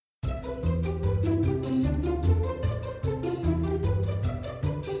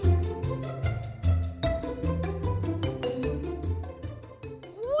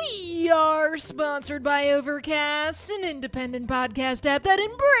are sponsored by Overcast, an independent podcast app that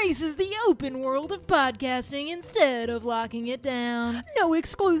embraces the open world of podcasting instead of locking it down. No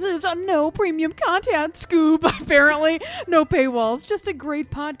exclusives, no premium content, Scoop, apparently. No paywalls, just a great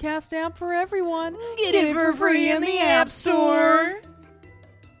podcast app for everyone. Get it for free in the App Store.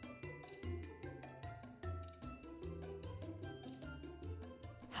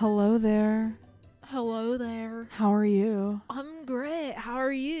 Hello there. Hello there. How are you? I'm great. How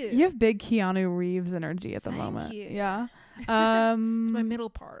are you? You have big Keanu Reeves energy at the moment. Thank you. Yeah. It's my middle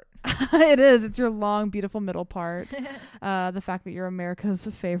part. It is. It's your long, beautiful middle part. The fact that you're America's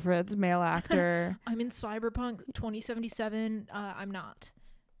favorite male actor. I'm in Cyberpunk 2077. I'm not.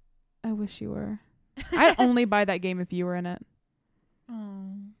 I wish you were. I'd only buy that game if you were in it.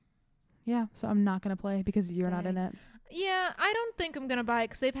 Oh. Yeah, so I'm not going to play because you're not in it. Yeah, I don't think I'm going to buy it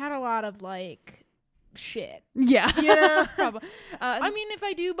because they've had a lot of, shit. Yeah. You know? Probably. I mean, if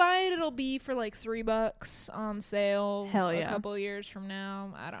I do buy it, it'll be for $3 on sale. Hell yeah. A couple years from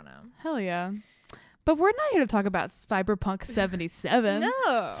now. I don't know. Hell yeah. But we're not here to talk about Cyberpunk 77.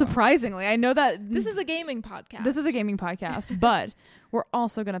 No. Surprisingly. I know that this is a gaming podcast. This is a gaming podcast, but we're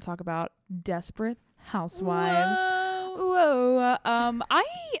also going to talk about Desperate Housewives. Whoa. I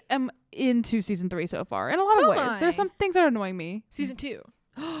am into season 3 so far in a lot of ways. There's some things that are annoying me. Season 2.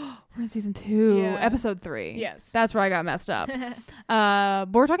 We're in season 2, episode 3. Yes. That's where I got messed up.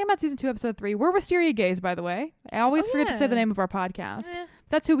 But we're talking about season 2, episode 3. We're Wisteria Gays, by the way. I always forget to say the name of our podcast.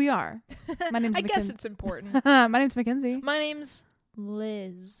 That's who we are. My name's I guess it's important. My name's Mackenzie. My name's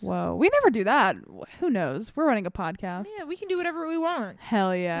Liz. Whoa. We never do that. Who knows? We're running a podcast. Yeah, we can do whatever we want.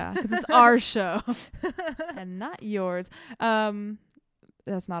 Hell yeah. Because it's our show. And not yours.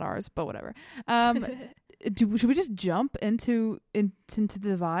 That's not ours, but whatever. Should we just jump into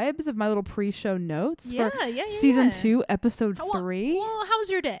the vibes of my little pre-show notes for season 2, episode 3? Well, how was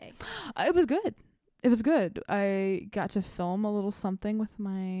your day? It was good. It was good. I got to film a little something with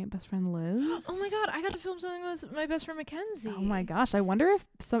my best friend Liz. Oh my god, I got to film something with my best friend Mackenzie. Oh my gosh, I wonder if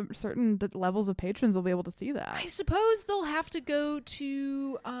some certain levels of patrons will be able to see that. I suppose they'll have to go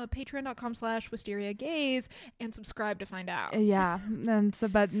to patreon.com/WisteriaGays and subscribe to find out. Yeah, and so,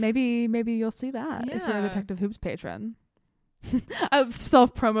 but maybe you'll see that if you're a Detective Hoops patron.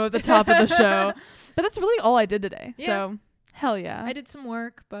 Self-promo at the top of the show. But that's really all I did today. Yeah. So hell yeah. I did some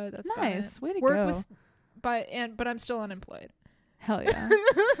work, but that's nice. Way to go. But I'm still unemployed. Hell yeah.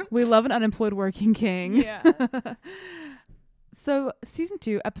 We love an unemployed working king. Yeah. So season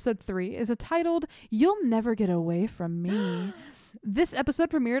 2, episode 3 is titled You'll Never Get Away From Me. This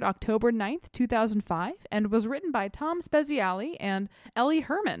episode premiered October 9th, 2005, and was written by Tom Spezialy and Ellie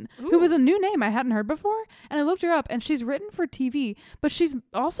Herman, who was a new name I hadn't heard before. And I looked her up, and she's written for TV, but she's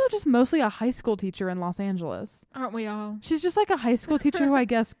also just mostly a high school teacher in Los Angeles. Aren't we all? She's just like a high school teacher who I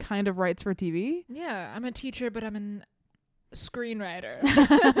guess kind of writes for TV. Yeah, I'm a teacher, but I'm an screenwriter.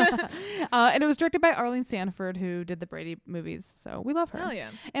 And it was directed by Arlene Sanford, who did the Brady movies, so we love her. Oh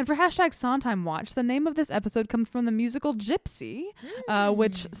yeah. And for hashtag Sondheim Watch, the name of this episode comes from the musical Gypsy,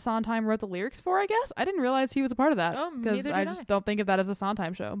 which Sondheim wrote the lyrics for, I guess. I didn't realize he was a part of that, because I just don't think of that as a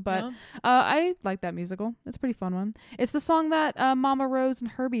Sondheim show, but I like that musical. It's a pretty fun one. It's the song that Mama Rose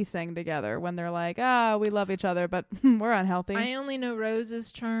and Herbie sang together when they're like, we love each other, but we're unhealthy. I only know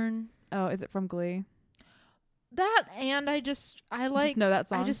Rose's Turn. Oh, is it from Glee? That, and I just know that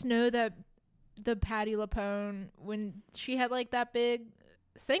song. I just know that the Patti LuPone, when she had that big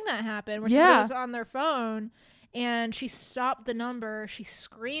thing that happened where somebody was on their phone and she stopped the number, she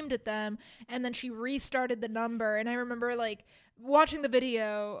screamed at them, and then she restarted the number. And I remember watching the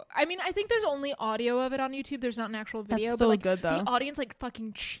video. I mean, I think there's only audio of it on YouTube. There's not an actual video. That's still but good though. The audience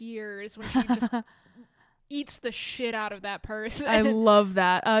fucking cheers when she just eats the shit out of that person. I love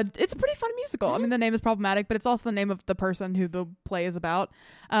that. It's a pretty fun musical. I mean, the name is problematic, but it's also the name of the person who the play is about.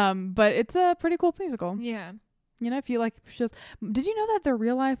 But it's a pretty cool musical. Yeah. You know, if you shows. Did you know that the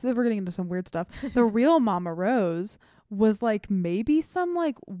real life, we're getting into some weird stuff, the real Mama Rose was maybe some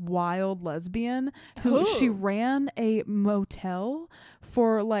wild lesbian who she ran a motel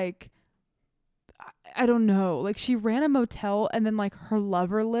for I don't know. She ran a motel and then her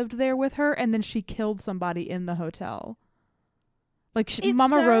lover lived there with her and then she killed somebody in the hotel.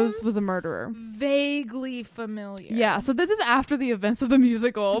 Mama Rose was a murderer. Vaguely familiar. Yeah. So this is after the events of the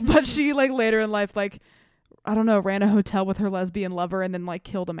musical, but she later in life, I don't know, ran a hotel with her lesbian lover and then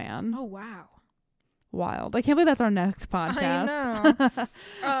killed a man. Oh, wow. Wild. I can't believe that's our next podcast.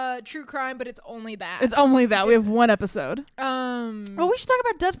 I know. True crime, but it's only that. It's only that. We have one episode. We should talk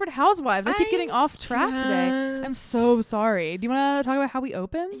about Desperate Housewives. I keep getting off track today. I'm so sorry. Do you want to talk about how we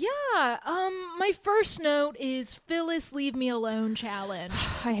open? Yeah. My first note is Phyllis Leave Me Alone challenge.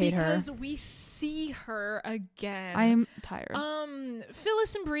 I hate her. Because we see her again. I'm tired.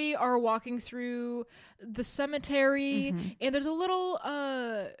 Phyllis and Bree are walking through the cemetery, and there's a little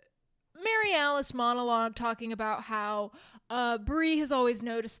Mary Alice monologue talking about how Bree has always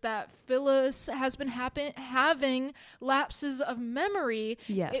noticed that Phyllis has been having lapses of memory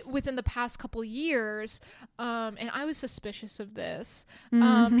within the past couple years, and I was suspicious of this,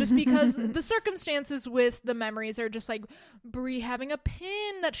 just because the circumstances with the memories are just like Bree having a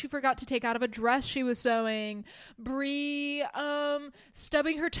pin that she forgot to take out of a dress she was sewing, Bree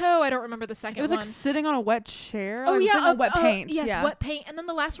stubbing her toe. I don't remember the second one. It was like sitting on a wet chair. Oh, yeah, wet paint. Yes, wet paint. And then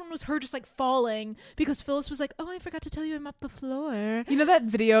the last one was her just like falling because Phyllis was like, "Oh, I forgot to tell you I'm up the floor." You know that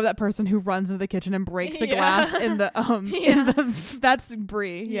video of that person who runs into the kitchen and breaks the glass in the that's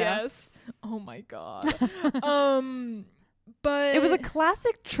Bree. Yeah. Yes. Oh my god. But it was a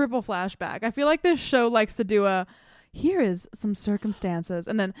classic triple flashback. I feel like this show likes to do here is some circumstances,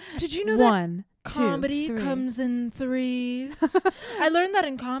 and then did you know one, that comedy comes in threes? I learned that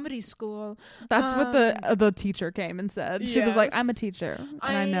in comedy school. That's what the teacher came and said. She was like, "I'm a teacher, and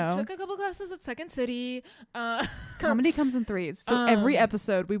I know." Took a couple classes at Second City. Comedy comes in threes. So every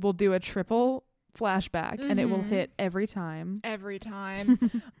episode we will do a triple flashback, and it will hit every time. Every time.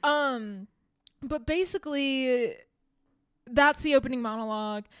 But basically, that's the opening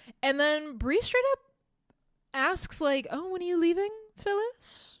monologue, and then Bree straight up asks like, "Oh, when are you leaving,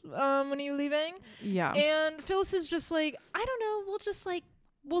 Phyllis? When are you leaving?" Yeah. And Phyllis is just like, "I don't know.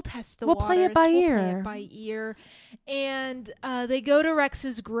 We'll test the waters. Play it by ear. Play it by ear." And they go to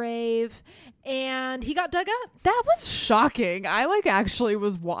Rex's grave, and he got dug up. That was shocking. I actually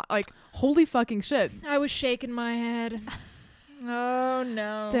was like, holy fucking shit. I was shaking my head. Oh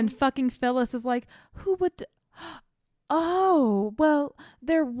no. Then fucking Phyllis is like, who would? Oh, well,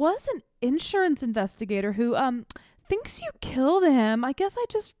 there was an insurance investigator who thinks you killed him. I guess I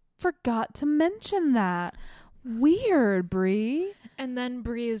just forgot to mention that. Weird, Bree. And then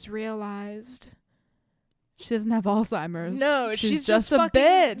Bree is realized she doesn't have Alzheimer's. No, she's just a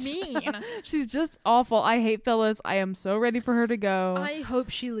bitch. Mean. She's just awful. I hate Phyllis. I am so ready for her to go. I hope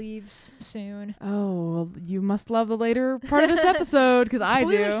she leaves soon. Oh, well, you must love the later part of this episode because I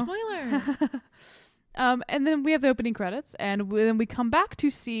do. Spoiler. And then we have the opening credits, and then we come back to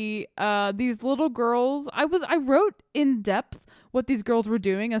see these little girls. I wrote in depth what these girls were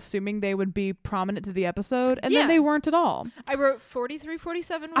doing, assuming they would be prominent to the episode, and then they weren't at all. I wrote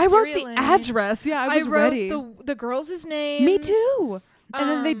 4347. I wrote the address. Yeah, I was ready. I wrote the girls' names. Me too. And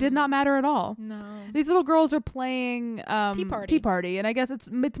then they did not matter at all. No. These little girls are playing Tea Party. And I guess it's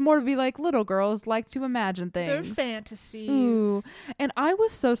more to be like little girls like to imagine things. They're fantasies. Ooh. And I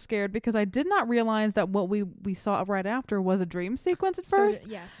was so scared because I did not realize that what we saw right after was a dream sequence at first.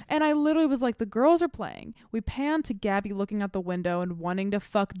 Yes. And I literally was like, the girls are playing. We pan to Gabby looking out the window and wanting to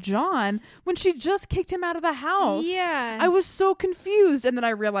fuck John when she just kicked him out of the house. Yeah. I was so confused. And then I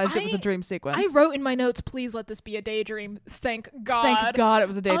realized it was a dream sequence. I wrote in my notes, please let this be a daydream. Thank God. Thank God it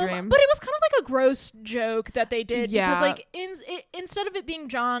was a daydream. But it was kind of like a gross joke that they did because like instead of it being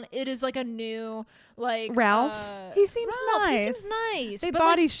John, it is like a new like Ralph. He seems nice. He seems nice. They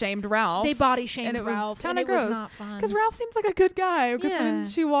body shamed Ralph. They body shamed Ralph. Kind of gross. It was not fun because Ralph seems like a good guy. Because when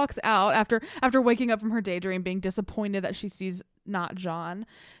she walks out after waking up from her daydream, being disappointed that she sees not John,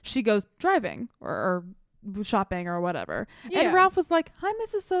 she goes driving or shopping or whatever. And Ralph was like, "Hi,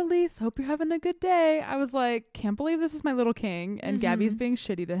 Mrs. Solis. Hope you're having a good day." I was like, can't believe this is my little king. And Gabby's being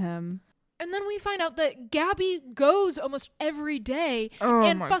shitty to him. And then we find out that Gabby goes almost every day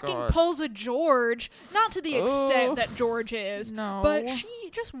and fucking pulls a George. Not to the extent that George is. No. But she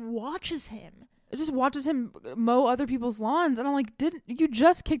just watches him. Just watches him mow other people's lawns. And I'm like, you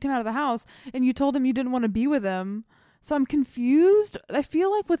just kicked him out of the house and you told him you didn't want to be with him. So I'm confused. I feel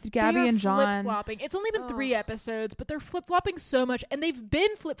like with Gabby and John, flip-flopping. It's only been 3 episodes, but they're flip-flopping so much, and they've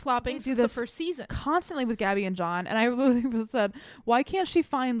been flip-flopping since the first season. Constantly with Gabby and John, and I literally said, why can't she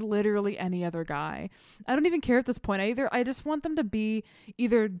find literally any other guy? I don't even care at this point. I just want them to be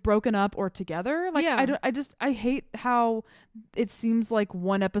either broken up or together. Like I hate how it seems like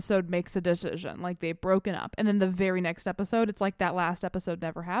one episode makes a decision, like they've broken up, and then the very next episode, it's like that last episode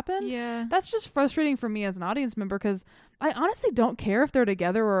never happened. Yeah, that's just frustrating for me as an audience member because I honestly don't care if they're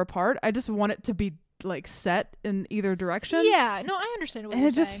together or apart. I just want it to be like set in either direction. Yeah, no, I understand what and you're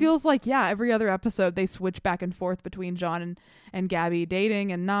it just saying. feels like, yeah, every other episode they switch back and forth between John and Gabby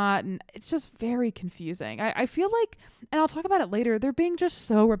dating and not, and it's just very confusing. I feel like, and I'll talk about it later, they're being just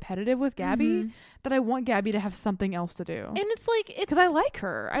so repetitive with Gabby that I want Gabby to have something else to do. And it's like, because I like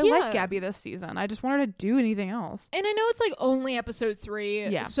her. I like Gabby this season. I just want her to do anything else. And I know it's like only episode 3.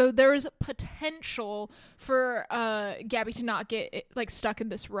 Yeah. So there's potential for Gabby to not get like stuck in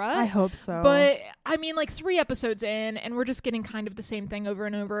this rut. I hope so. But I mean, like 3 episodes in, and we're just getting kind of the same thing over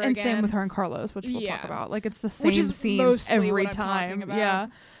and over again. And same with her and Carlos, which we'll talk about. Like, it's the same which is scenes every what time. About. Yeah.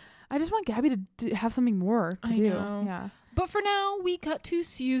 I just want Gabby to have something more to do. Know. Yeah. But for now, we cut to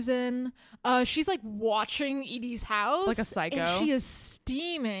Susan. She's like watching Edie's house, like a psycho, and she is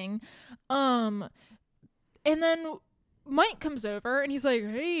steaming. And then Mike comes over and he's like,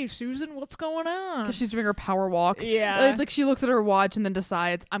 "Hey, Susan, what's going on?" Because she's doing her power walk. Yeah, it's like she looks at her watch and then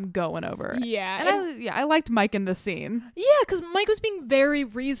decides, "I'm going over." Yeah, and I liked Mike in this scene. Yeah, because Mike was being very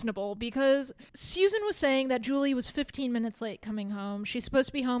reasonable, because Susan was saying that Julie was 15 minutes late coming home. She's supposed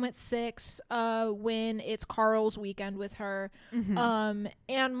to be home at 6 when it's KARL's weekend with her.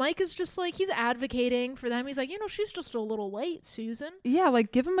 And Mike is just like, he's advocating for them. He's like, she's just a little late, Susan. Yeah,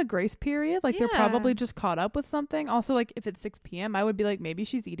 like give him a grace period. Like they're probably just caught up with something. Also, like if it's 6 p.m., I would be like, maybe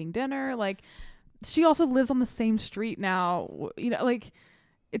she's eating dinner. Like she also lives on the same street now. Like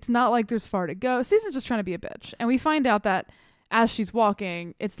it's not like there's far to go. Susan's just trying to be a bitch. And we find out that as she's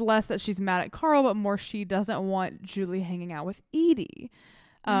walking, it's less that she's mad at KARL, but more she doesn't want Julie hanging out with Edie.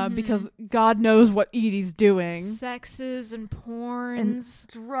 Because God knows what Edie's doing. Sexes and porns.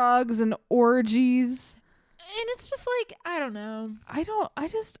 And drugs and orgies. And it's just like, I don't know.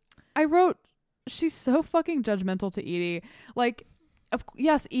 I wrote, she's so fucking judgmental to Edie. Like,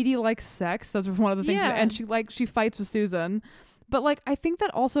 yes, Edie likes sex. That's one of the things. Yeah. And she fights with Susan. But like, I think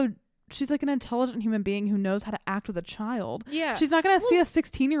that also she's like an intelligent human being who knows how to act with a child. Yeah. She's not going to see a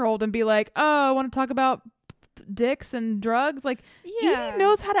 16-year-old and be like, "Oh, I want to talk about dicks and drugs." Like, Edie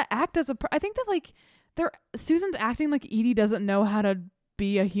knows how to act as I think that like Susan's acting like Edie doesn't know how to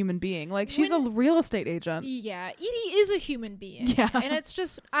be a human being. Like, she's a real estate agent. Yeah, Edie is a human being. Yeah. And it's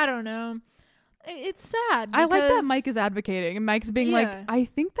just, I don't know. It's sad. I like that Mike is advocating, and Mike's being like, I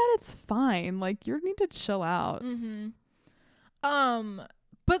think that it's fine. Like, you need to chill out.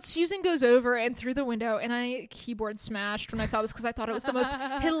 But Susan goes over and through the window, and I keyboard smashed when I saw this because I thought it was the most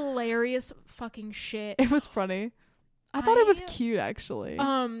hilarious fucking shit. It was funny. I thought it was cute, actually.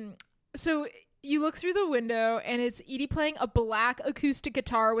 So you look through the window, and it's Edie playing a black acoustic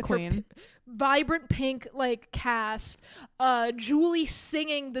guitar with her vibrant pink like cast. Julie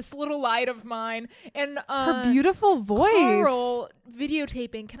singing "This Little Light of Mine," and her beautiful voice. KARL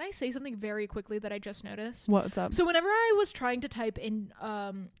videotaping. Can I say something very quickly that I just noticed? What's up? So whenever I was trying to type in,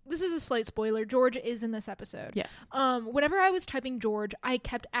 this is a slight spoiler, George is in this episode. Yes. Whenever I was typing George, I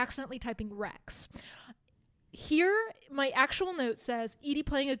kept accidentally typing Rex. Here, my actual note says Edie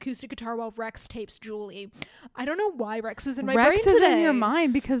playing acoustic guitar while Rex tapes Julie. I don't know why Rex was in my brain today. Rex is in your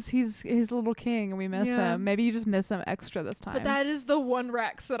mind because he's little king and we miss him. Maybe you just miss him extra this time. But that is the one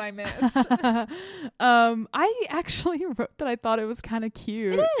Rex that I missed. I actually wrote that I thought it was kind of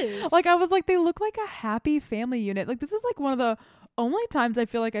cute. It is. Like, I was like, they look like a happy family unit. Like, this is like one of the only times I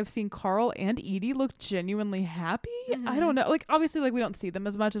feel like I've seen KARL and Edie look genuinely happy. I don't know. Like, obviously, like, we don't see them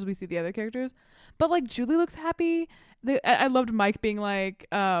as much as we see the other characters. But, like, Julie looks happy. I loved Mike being like,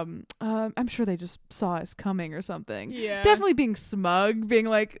 I'm sure they just saw us coming or something. Yeah. Definitely being smug, being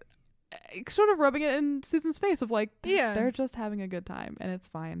like, sort of rubbing it in Susan's face of like, they're just having a good time and it's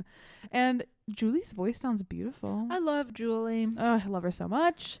fine. And Julie's voice sounds beautiful. I love Julie. Oh, I love her so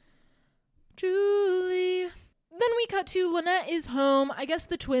much. Julie. Then we cut to Lynette is home. I guess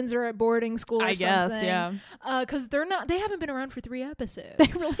the twins are at boarding school or something. I guess, yeah. Because they haven't been around for 3 episodes.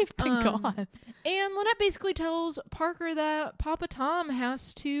 They really have been gone. And Lynette basically tells Parker that Papa Tom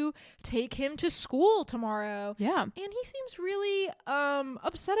has to take him to school tomorrow. Yeah. And he seems really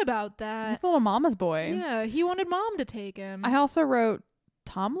upset about that. He's a little mama's boy. Yeah, he wanted Mom to take him. I also wrote,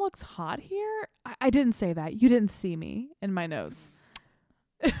 Tom looks hot here. I didn't say that. You didn't see me in my notes.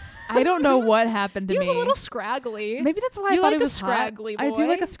 I don't know what happened to me. He was a little scraggly. Maybe that's why I thought like he was scraggly hot. boy. I do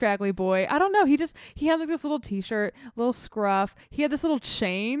like a scraggly boy. I don't know. He had like this little t-shirt, little scruff. He had this little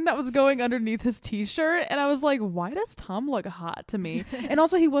chain that was going underneath his t-shirt, and I was like, why does Tom look hot to me? And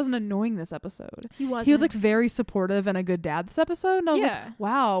also, he wasn't annoying this episode. He wasn't. He was like very supportive and a good dad this episode. And I was like,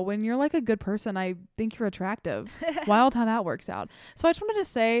 wow, when you're like a good person, I think you're attractive. Wild how that works out. So I just wanted to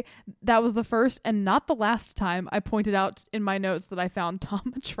say that was the first and not the last time I pointed out in my notes that I found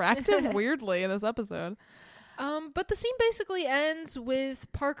Tom attractive weirdly in this episode. But the scene basically ends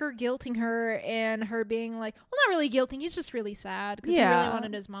with Parker guilting her and her being like, well, not really guilting. He's just really sad because he really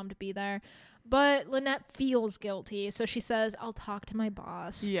wanted his mom to be there. But Lynette feels guilty. So she says, I'll talk to my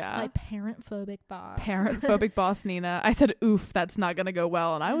boss. Yeah. My parent-phobic boss. Parent-phobic boss, Nina. I said, oof, that's not going to go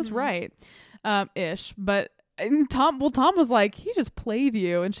well. And I was right. Ish. But Tom was like, he just played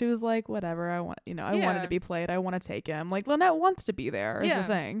you. And she was like, whatever. I wanted to be played. I want to take him. Like, Lynette wants to be there is the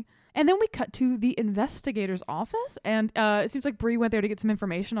thing. And then we cut to the investigator's office, and it seems like Bree went there to get some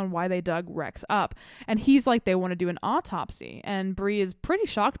information on why they dug Rex up. And he's like, they want to do an autopsy. And Bree is pretty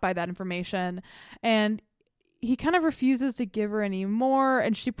shocked by that information, and he kind of refuses to give her any more.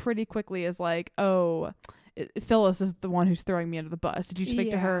 And she pretty quickly is like, oh, Phyllis is the one who's throwing me under the bus. Did you speak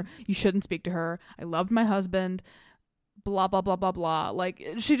to her? You shouldn't speak to her. I loved my husband. Blah, blah, blah, blah, blah. Like,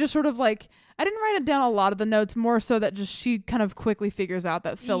 she just sort of like, I didn't write it down a lot of the notes, more so that just she kind of quickly figures out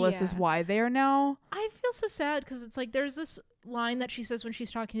that Phyllis is why they are now. I feel so sad because it's like there's this line that she says when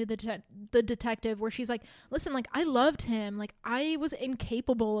she's talking to the detective where she's like, listen, like, I loved him. Like, I was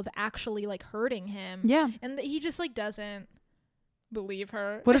incapable of actually like hurting him. Yeah. And he just like doesn't believe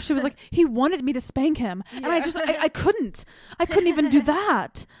her. What if she was like, he wanted me to spank him and I couldn't even do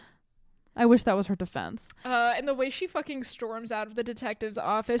that. I wish that was her defense. And the way she fucking storms out of the detective's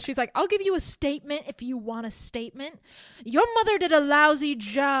office, she's like, I'll give you a statement if you want a statement. Your mother did a lousy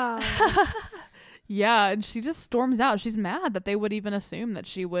job. Yeah, and she just storms out. She's mad that they would even assume that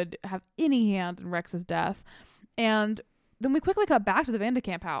she would have any hand in Rex's death. And then we quickly cut back to the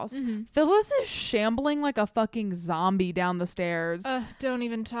Vandekamp house. Phyllis is shambling like a fucking zombie down the stairs. Don't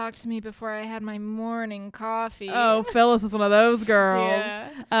even talk to me before I had my morning coffee. Oh, Phyllis is one of those girls.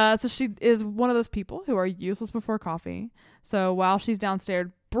 Yeah. So she is one of those people who are useless before coffee. So while she's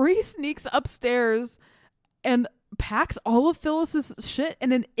downstairs, Bree sneaks upstairs and packs all of Phyllis's shit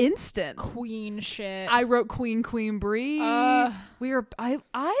in an instant. Queen shit. I wrote Queen Bree. I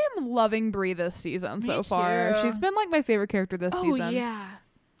am loving Bree this season so far. She's been like my favorite character this season. Oh yeah.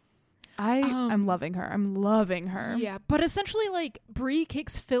 I'm loving her. I'm loving her. Yeah, but essentially like Bree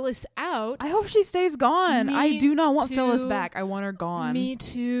kicks Phyllis out. I hope she stays gone. I do not want Phyllis back. I want her gone. Me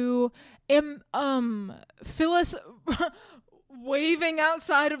too. Phyllis waving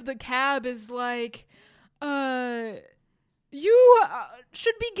outside of the cab is like, you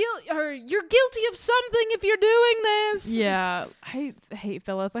should be guilty, or you're guilty of something if you're doing this. Yeah, I hate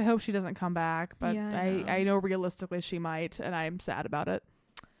Phyllis. I hope she doesn't come back, but I know realistically she might, and I'm sad about it.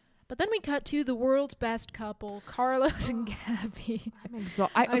 But then we cut to the world's best couple, Carlos and Gabby. I'm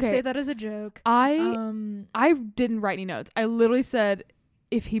exhausted. I say that as a joke. I didn't write any notes. I literally said,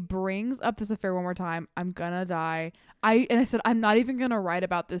 if he brings up this affair one more time, I'm gonna die. I said, I'm not even gonna write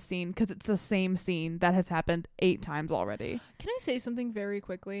about this scene because it's the same scene that has happened 8 times already. Can I say something very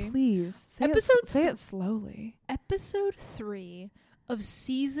quickly? Please. Say it slowly. Episode 3 of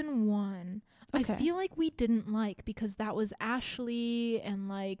season 1. Okay. I feel like we didn't like because that was Ashley and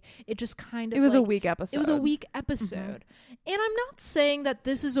like it just kind of. It was a weak episode. It was a weak episode, and I'm not saying that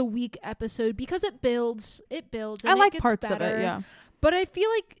this is a weak episode because it builds. And I like it gets parts better, of it. Yeah. But I feel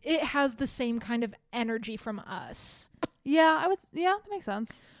like it has the same kind of energy from us. Yeah, that makes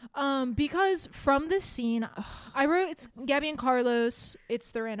sense. Because from this scene, I wrote it's Gabby and Carlos.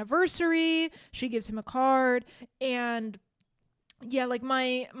 It's their anniversary. She gives him a card, and yeah, like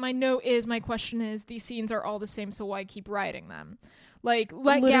my question is, these scenes are all the same, so why keep writing them? Like,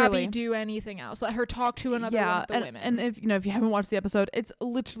 let Gabby do anything else. Let her talk to another one of the women. And if you haven't watched the episode, it's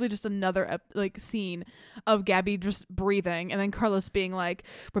literally just another scene of Gabby just breathing, and then Carlos being like,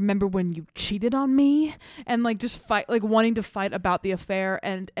 "Remember when you cheated on me?" And like just fight, like wanting to fight about the affair,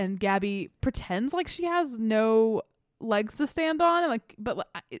 and Gabby pretends like she has no legs to stand on, and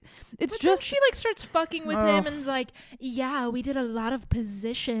it's just she like starts fucking with him and is like, yeah, we did a lot of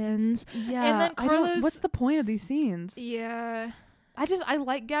positions. Yeah, and then Carlos, what's the point of these scenes? Yeah. I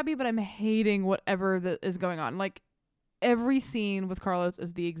like Gabby, but I'm hating whatever is going on. Like, every scene with Carlos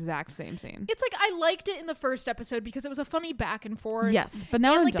is the exact same scene. It's like I liked it in the first episode because it was a funny back and forth. Yes, but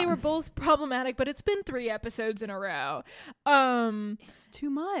now they were both problematic, but it's been 3 episodes in a row. It's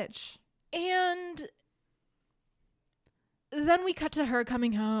too much. And then we cut to her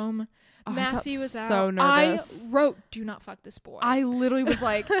coming home. Matthew was out. So nervous. I wrote, "Do not fuck this boy." I literally was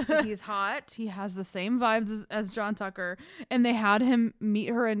like, he's hot. He has the same vibes as John Tucker. And they had him meet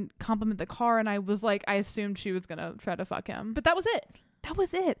her and compliment the car. And I was like, I assumed she was going to try to fuck him. But that was it. That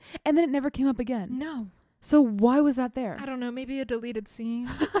was it. And then it never came up again. No. So why was that there? I don't know. Maybe a deleted scene.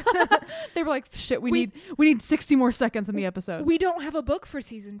 They were like, shit, we need 60 more seconds in the episode. We don't have a book for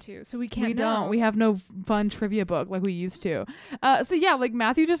season 2, so we can't. We don't. We have no fun trivia book like we used to. So yeah, like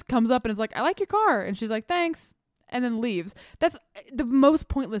Matthew just comes up and is like, I like your car, and she's like, thanks, and then leaves. That's the most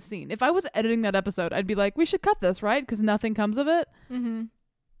pointless scene. If I was editing that episode, I'd be like, we should cut this, right? Because nothing comes of it. Mm-hmm.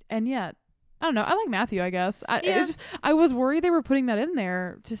 And yet, I don't know. I like Matthew, I guess. I was worried they were putting that in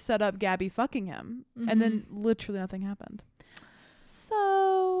there to set up Gabby fucking him. Mm-hmm. And then literally nothing happened.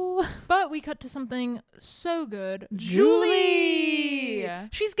 So. But we cut to something so good. Julie!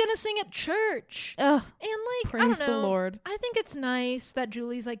 She's gonna sing at church. Ugh. And like, praise I don't know. the Lord. I think it's nice that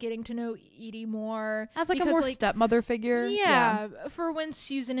Julie's like getting to know Edie more. As like a more stepmother figure. Yeah. For when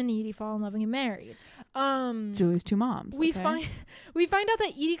Susan and Edie fall in love and get married. Julie's two moms. We find out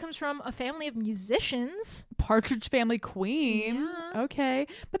that Edie comes from a family of musicians. Partridge Family queen. Yeah. Okay.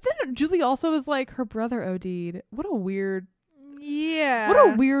 But then Julie also is like, her brother OD'd. What a weird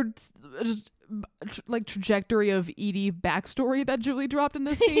just like trajectory of Edie backstory that Julie dropped in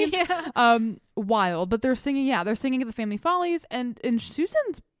this scene. Yeah. Wild. But they're singing at the Family Follies, and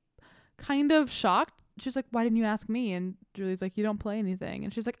Susan's kind of shocked. She's like, why didn't you ask me? And Julie's like, you don't play anything.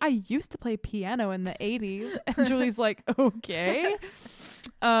 And she's like, I used to play piano in the 80s. And Julie's like, okay.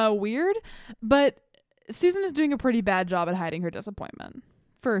 Weird. But Susan is doing a pretty bad job at hiding her disappointment.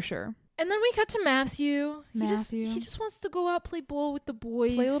 For sure. And then we cut to Matthew. Matthew. He just wants to go out, play ball with the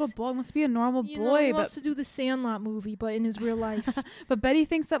boys. Play a little ball. Wants to be a normal boy. He wants to do the Sandlot movie, but in his real life. But Betty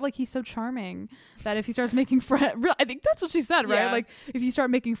thinks that like he's so charming that if he starts making friends, I think that's what she said, right? Yeah. Like if you start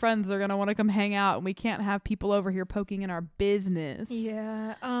making friends, they're gonna want to come hang out, and we can't have people over here poking in our business.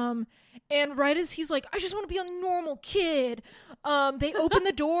 Yeah. And right as he's like, I just want to be a normal kid, they open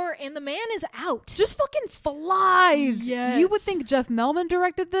the door and the man is out. Just fucking flies. Yes. You would think Jeff Melman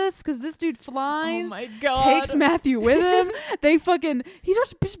directed this, because this dude flies. Oh my God. Takes Matthew with him. He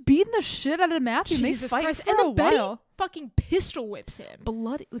starts just beating the shit out of Matthew. Jesus and they fight Christ. for And a then Betty while. fucking pistol whips him.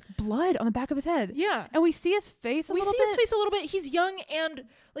 Blood on the back of his head. Yeah. And we see his face a little bit. His face a little bit. He's young, and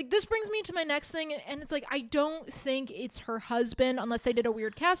like this brings me to my next thing, and it's like I don't think it's her husband unless they did a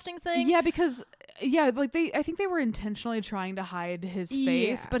weird casting thing. Yeah, because I think they were intentionally trying to hide his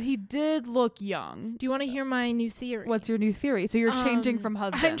face, but he did look young. Do you want to hear my new theory? What's your new theory? So you're changing from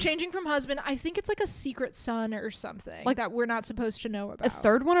husband. I'm changing from husband. I think it's like a secret son or something like that we're not supposed to know about. A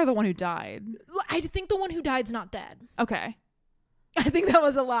third one, or the one who died? I think the one who died's not dead. Okay. I think that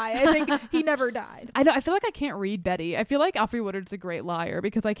was a lie. I think he never died. I know. I feel like I can't read Betty. I feel like Alfre Woodard's a great liar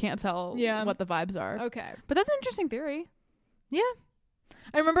because I can't tell what the vibes are. Okay. But that's an interesting theory. Yeah.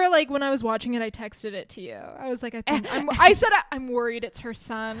 I remember like when I was watching it, I texted it to you. I was like, I said I'm worried it's her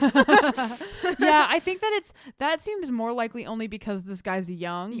son. Yeah, I think that seems more likely only because this guy's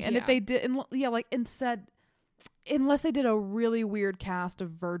young. And if they did, unless they did a really weird cast of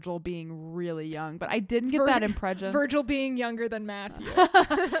Virgil being really young, but I didn't get that impression. Virgil being younger than Matthew.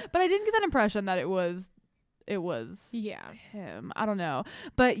 But I didn't get that impression that it was him. I don't know.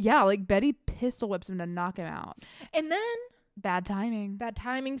 But yeah, like Betty pistol whips him to knock him out. And then bad timing.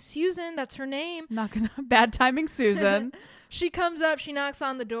 Susan, that's her name. Bad timing Susan. She comes up, she knocks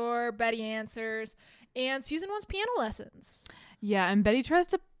on the door, Betty answers, and Susan wants piano lessons. Yeah, and Betty tries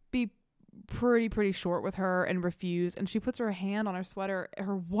to be pretty short with her and refuse, and she puts her hand on her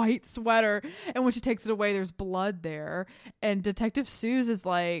white sweater, and when she takes it away there's blood there, and Detective Suze is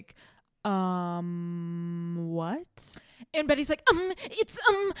like, what? And Betty's like, it's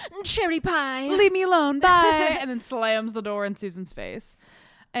cherry pie, leave me alone, bye. And then slams the door in Susan's face.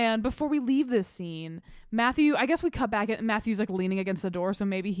 And before we leave this scene, Matthew, I guess we cut back and Matthew's like leaning against the door, so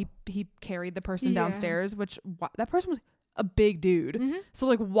maybe he carried the person downstairs, which that person was a big dude. Mm-hmm. So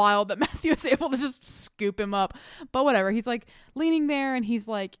like wild that Matthew was able to just scoop him up. But whatever. He's like leaning there and he's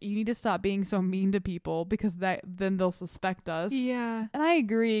like, you need to stop being so mean to people because then they'll suspect us. Yeah. And I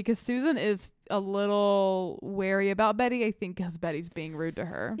agree, because Susan is a little wary about Betty, I think, because Betty's being rude to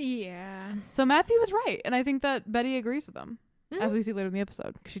her. Yeah. So Matthew was right. And I think that Betty agrees with him, as we see later in the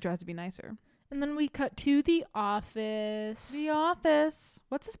episode, because she tries to be nicer. And then we cut to the office. The office.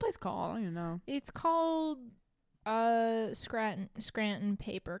 What's this place called? I don't even know. It's called Scranton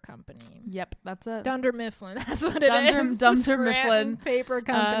Paper Company. Yep, that's it. Dunder Mifflin. That's what it is. Dunder Mifflin Paper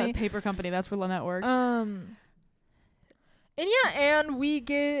Company. Paper Company. That's where Lynette works. And we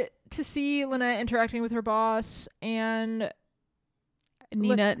get to see Lynette interacting with her boss, and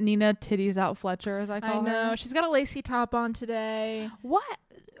Nina titties out Fletcher, as I call her. I know. She's got a lacy top on today. What?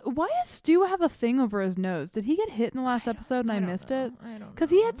 Why does Stu have a thing over his nose? Did he get hit in the last episode and I missed it? I don't know.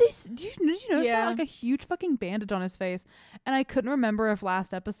 Because he had this... Did you notice that? Like a huge fucking bandage on his face. And I couldn't remember if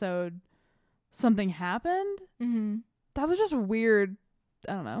last episode something happened. Mm-hmm. That was just weird.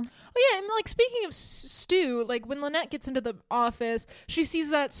 I don't know. Oh yeah, and like speaking of Stu, like when Lynette gets into the office, she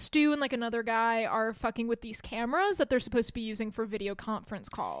sees that Stu and like another guy are fucking with these cameras that they're supposed to be using for video conference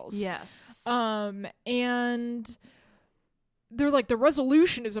calls. Yes. And they're like, the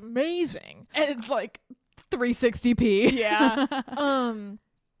resolution is amazing, and it's like 360p. Yeah.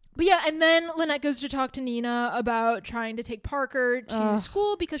 But yeah, and then Lynette goes to talk to Nina about trying to take Parker to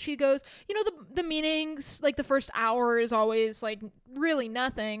school because she goes, you know, the meetings, like the first hour is always like really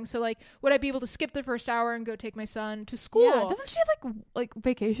nothing. So like, would I be able to skip the first hour and go take my son to school? Yeah, doesn't she have like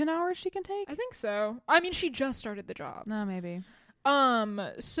vacation hours she can take? I think so. I mean, she just started the job. No, maybe.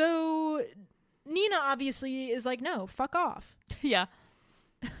 So Nina obviously is like, no, fuck off. Yeah.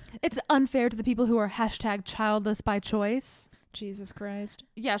 It's unfair to the people who are hashtag childless by choice. Jesus Christ.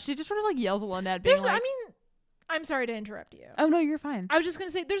 Yeah, she just sort of like yells at Lynette being like, I mean, I'm sorry to interrupt you. Oh, no, you're fine. I was just going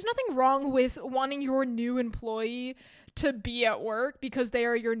to say, there's nothing wrong with wanting your new employee to be at work because they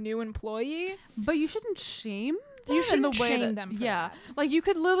are your new employee. But you shouldn't shame them. You shouldn't shame them for that. Like, you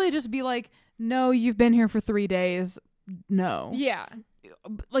could literally just be like, no, you've been here for 3 days. No. Yeah.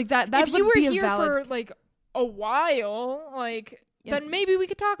 Like, that if you were here valid... for, like, a while, like... Yeah. Then maybe we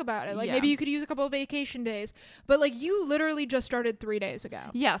could talk about it. Like, maybe you could use a couple of vacation days. But, like, you literally just started 3 days ago.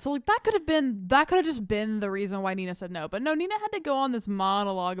 Yeah, so, like, that could have just been the reason why Nina said no. But no, Nina had to go on this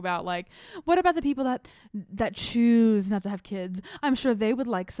monologue about, like, what about the people that choose not to have kids? I'm sure they would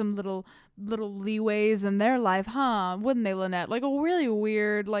like some little leeways in their life, huh? Wouldn't they, Lynette? Like, a really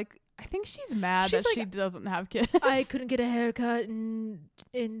weird, like, I think she's mad that she doesn't have kids. I couldn't get a haircut in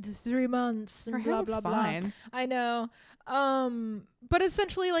 3 months. And her hair looks fine. Blah. I know. But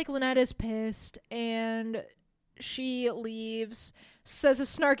essentially, like, Lynette is pissed and she leaves, says a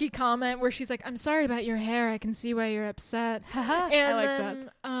snarky comment where she's like, I'm sorry about your hair. I can see why you're upset. And I like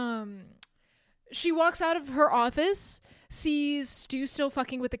that. She walks out of her office, sees Stu still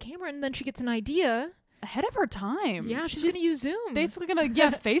fucking with the camera, and then she gets an idea. Ahead of her time. Yeah, she's going to use Zoom. Basically going to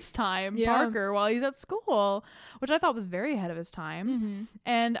FaceTime Parker while he's at school, which I thought was very ahead of his time. Mm-hmm.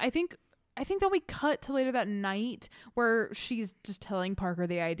 And I think then we cut to later that night where she's just telling Parker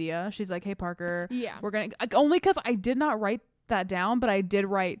the idea. She's like, hey, Parker, we're going to... Only because I did not write that down, but I did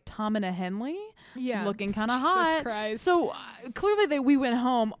write Tom and a Henley looking kind of hot. Christ. So clearly we went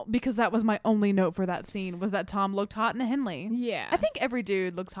home because that was my only note for that scene, was that Tom looked hot in a Henley. Yeah. I think every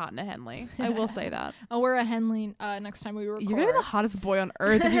dude looks hot in a Henley. I will say that. I'll wear a Henley next time we record. You're gonna be the hottest boy on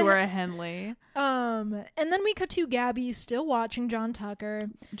earth if you wear a Henley. And then we cut to Gabby still watching John Tucker.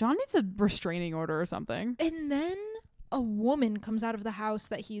 John needs a restraining order or something. And then a woman comes out of the house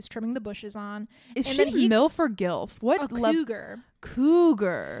that he's trimming the bushes on. Is she MILF or GILF? What? A cougar.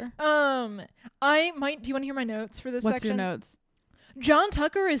 Cougar. Do you want to hear my notes for this section? What's your notes? John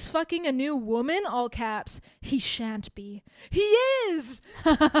Tucker is fucking a new woman, all caps. He shan't be. He is!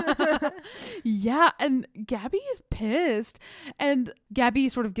 Yeah, and Gabby is pissed. And Gabby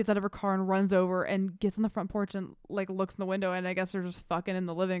sort of gets out of her car and runs over and gets on the front porch and like looks in the window, and I guess they're just fucking in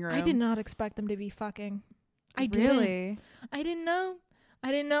the living room. I did not expect them to be fucking. I didn't know.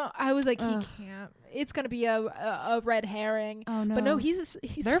 I was like, he can't. It's gonna be a red herring. Oh no! But no, he's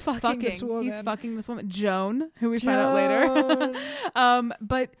fucking this woman. He's fucking this woman, Joan, who we find out later.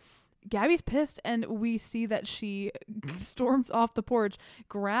 But Gabby's pissed, and we see that she storms off the porch,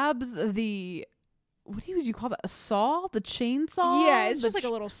 grabs the. What would you call that? A saw? The chainsaw? Yeah, it's just like a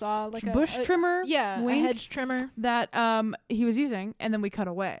little saw, like a bush trimmer. Yeah, a hedge trimmer that he was using, and then we cut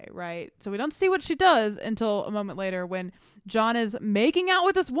away, right? So we don't see what she does until a moment later when John is making out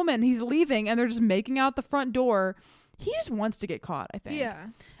with this woman. He's leaving, and they're just making out the front door. He just wants to get caught, I think. Yeah.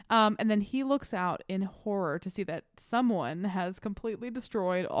 And then he looks out in horror to see that someone has completely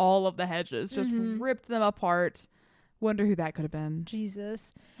destroyed all of the hedges, just ripped them apart. Wonder who that could have been.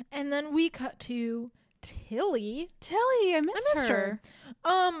 Jesus. And then we cut to Tilly. I missed her.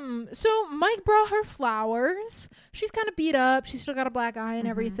 So Mike brought her flowers. She's kind of beat up. She's still got a black eye and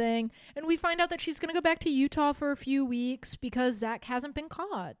everything. And we find out that she's going to go back to Utah for a few weeks because Zach hasn't been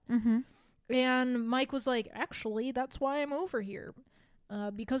caught. And Mike was like, actually, that's why I'm over here.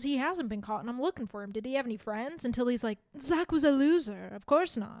 Because he hasn't been caught and I'm looking for him. Did he have any friends? Until he's like, Zach was a loser. Of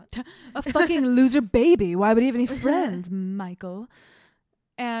course not. A fucking loser baby. Why would he have any friends, Michael?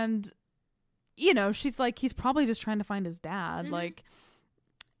 And, you know, she's like, he's probably just trying to find his dad. Like,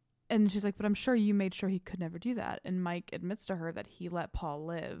 and she's like, but I'm sure you made sure he could never do that. And Mike admits to her that he let Paul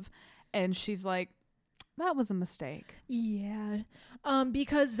live. And she's like, that was a mistake. Yeah.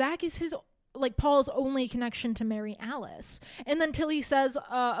 Because Zach is his like Paul's only connection to Mary Alice. And then Tilly says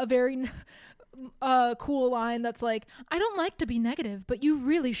a very cool line that's like, I don't like to be negative, but you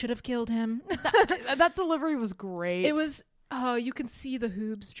really should have killed him. That delivery was great. It was, oh, you can see the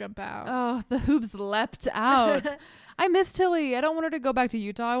hoobs jump out. Oh, the hoobs leapt out. I miss Tilly. I don't want her to go back to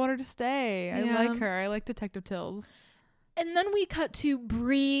Utah. I want her to stay. I like her. I like Detective Tills. And then we cut to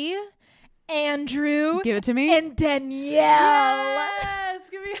Bree, Andrew, give it to me, and Danielle. Yes,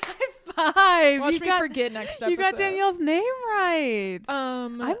 give me a high five. Watch me forget next episode. You got Danielle's name right.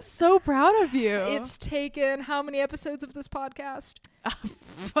 I'm so proud of you. It's taken how many episodes of this podcast?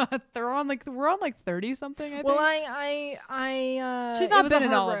 We're on like 30 something. I think. Well, I she's not been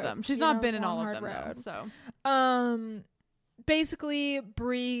in all of them. She's not been in all of them though. So, basically,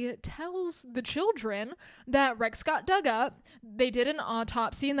 Bree tells the children that Rex got dug up. They did an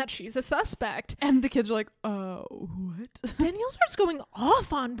autopsy and that she's a suspect. And the kids are like, what? Danielle starts going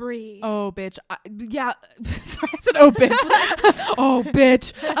off on Bree. Oh, bitch. Yeah. Sorry, I said, oh, bitch. Oh,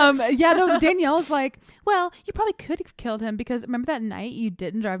 bitch. Yeah, no, Danielle's like, well, you probably could have killed him because remember that night you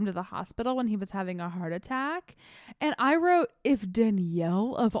didn't drive him to the hospital when he was having a heart attack? And I wrote, if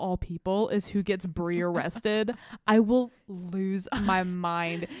Danielle, of all people, is who gets Bree arrested, I will lose my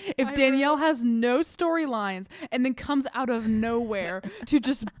mind. If Danielle has no storylines and then comes out of nowhere to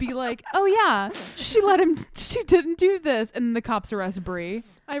just be like, oh yeah, she didn't do this, and the cops arrest Bree.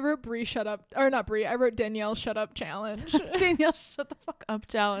 I wrote Bree shut up, or not Bree, I wrote Danielle shut up challenge. Danielle shut the fuck up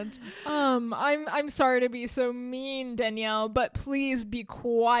challenge. I'm sorry to be so mean, Danielle, but please be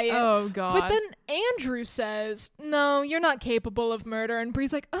quiet. Oh god. But then Andrew says, no, you're not capable of murder, and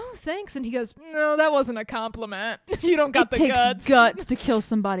Bree's like, oh thanks, and he goes, no, that wasn't a compliment. You don't got the guts. It takes guts to kill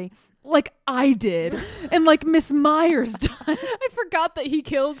somebody. Like I did. And like Miss Myers done. I forgot that he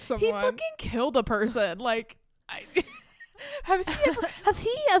killed someone. He fucking killed a person. Like has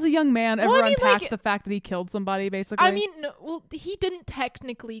he as a young man ever unpacked the fact that he killed somebody, basically? I mean, no, well, he didn't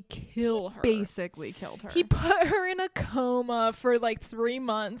technically kill her. Basically killed her. He put her in a coma for like 3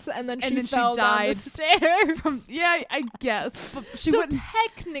 months, and then she fell down the stairs. Yeah, I guess. But so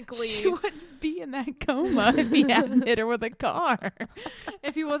technically, she wouldn't be in that coma if he hadn't hit her with a car.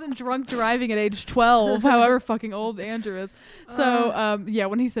 If he wasn't drunk driving at age 12, however fucking old Andrew is. So, yeah,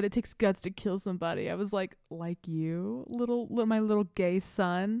 when he said it takes guts to kill somebody, I was like you, my little gay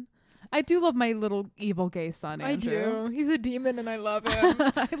son. I do love my little evil gay son, Andrew. I do. He's a demon and I love him.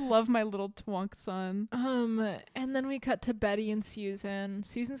 I love my little twunk son. And then we cut to Betty and Susan.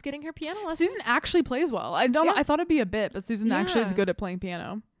 Susan's getting her piano lessons. Susan actually plays well. I thought it'd be a bit, but Susan actually is good at playing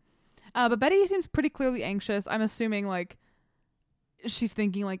piano. But Betty seems pretty clearly anxious. I'm assuming like she's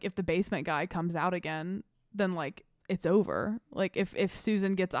thinking like if the basement guy comes out again, then like it's over. Like if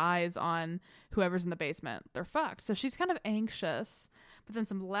Susan gets eyes on whoever's in the basement, they're fucked. So she's kind of anxious. But then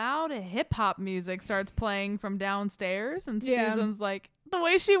some loud hip hop music starts playing from downstairs, and Susan's like, the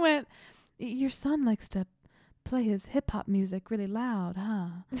way she went, your son likes to play his hip hop music really loud, huh?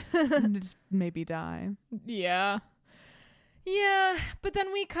 And just maybe die. Yeah. Yeah, but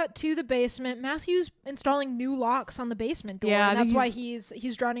then we cut to the basement. Matthew's installing new locks on the basement door, and that's why he's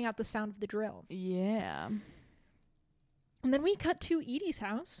drowning out the sound of the drill. Yeah. And then we cut to Edie's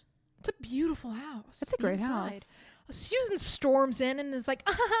house. It's a beautiful house. It's a great house. Susan storms in and is like,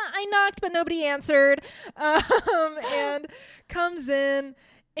 I knocked, but nobody answered. And comes in.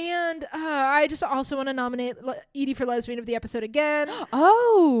 And I just also want to nominate Edie for Lesbian of the Episode again.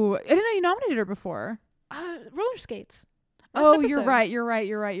 Oh, I didn't know you nominated her before. Roller skates. You're right.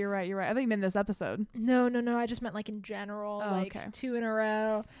 I thought you meant this episode. No. I just meant like in general, okay. 2 in a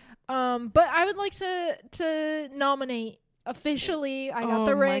row. But I would like to nominate officially. I got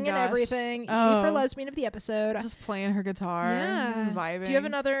the ring and everything. Edie for Lesbian of the Episode. Just playing her guitar. Yeah. Just vibing. Do you have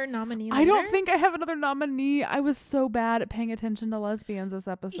another nominee? I don't think I have another nominee. I was so bad at paying attention to lesbians this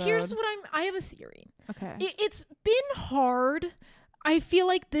episode. Here's what I have a theory. Okay. It's been hard. I feel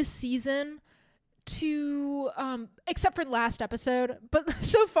like this season to except for last episode, but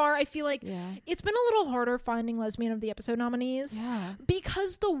so far I feel like it's been a little harder finding Lesbian of the Episode nominees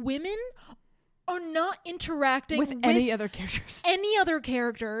because the women are not interacting with any other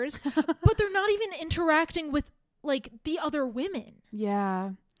characters, but they're not even interacting with like the other women.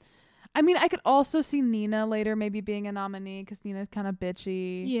 Yeah. I mean, I could also see Nina later maybe being a nominee because Nina's kind of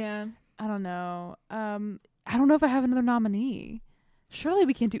bitchy. Yeah. I don't know. I don't know if I have another nominee. Surely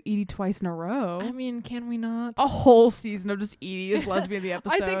we can't do Edie twice in a row. I mean, can we not? A whole season of just Edie as Lesbian of the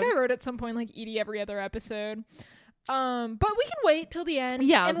Episode. I think I wrote at some point like Edie every other episode. But we can wait till the end.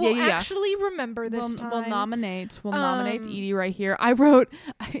 Yeah, and we'll actually remember this time. We'll nominate Edie right here. I wrote,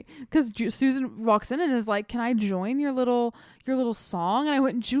 because Susan walks in and is like, "Can I join your little song?" And I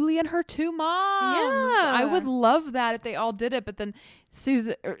went, "Julie and her two moms." Yeah, I would love that if they all did it. But then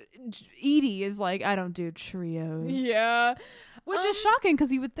Edie is like, "I don't do trios." Yeah. Which is shocking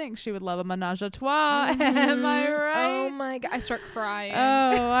because you would think she would love a menage a trois. Am I right? Oh my God. I start crying.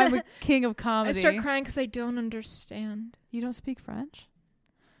 Oh, I'm a king of comedy. I start crying because I don't understand. You don't speak French?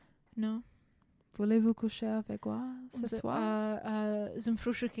 No. Voulez-vous coucher avec moi ce soir? Zum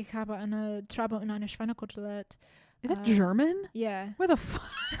Frühstück ich habe eine Traube und eine Schweinekotelett. Is that German? Yeah. Where the fuck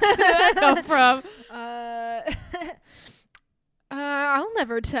did that come from? I'll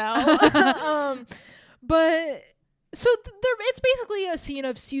never tell. But... So it's basically a scene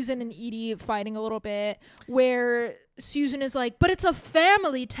of Susan and Edie fighting a little bit, where Susan is like, "But it's a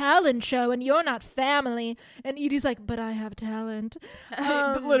family talent show, and you're not family." And Edie's like, "But I have talent."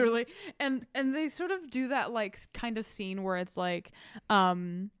 But literally, and they sort of do that like kind of scene where it's like,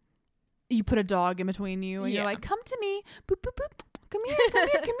 you put a dog in between you, and you're like, "Come to me, boop boop boop, come here, come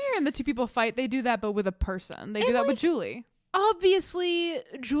here, come here," and the two people fight. They do that, but with a person. They do that with Julie. Obviously,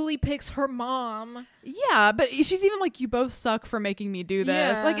 Julie picks her mom. Yeah, but she's even like, "You both suck for making me do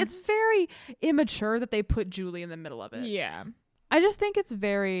this." Yeah. Like, it's very immature that they put Julie in the middle of it. Yeah. I just think it's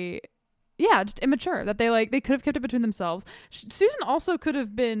very, just immature that they could have kept it between themselves. Susan also could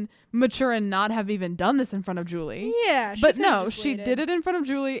have been mature and not have even done this in front of Julie. Yeah. But no, she did it in front of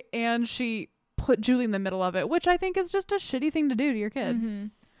Julie, and she put Julie in the middle of it, which I think is just a shitty thing to do to your kid. Mm-hmm.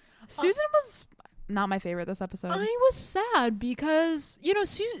 Susan was not my favorite this episode. I was sad because,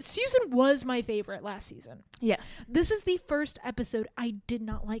 Susan was my favorite last season. Yes. This is the first episode I did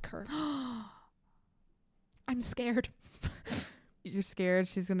not like her. I'm scared. You're scared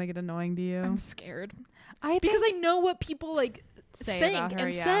she's going to get annoying to you? I'm scared. Because I know what people think about her,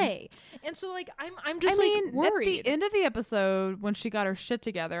 and say. And so I'm just worried. At the end of the episode when she got her shit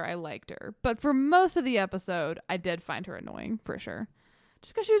together, I liked her. But for most of the episode, I did find her annoying for sure.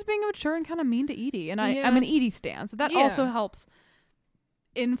 Just because she was being mature and kind of mean to Edie. And I'm an Edie stan, so that also helps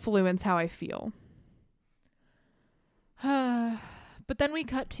influence how I feel. But then we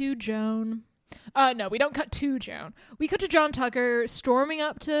cut to Joan. No, we don't cut to Joan. We cut to John Tucker storming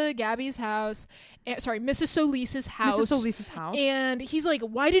up to Gabby's house. Mrs. Solis's house. Mrs. Solis's house. And he's like,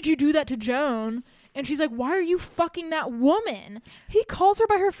 "Why did you do that to Joan?" And she's like, "Why are you fucking that woman?" He calls her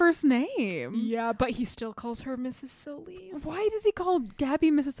by her first name. Yeah, but he still calls her Mrs. Solis. Why does he call Gabby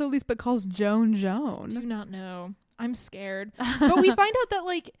Mrs. Solis but calls Joan? Do not know. I'm scared. But we find out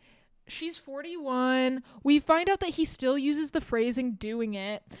that she's 41. We find out that he still uses the phrasing "doing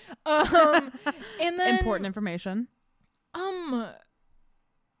it." And then important information.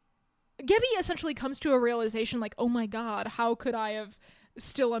 Gabby essentially comes to a realization "Oh my God, how could I have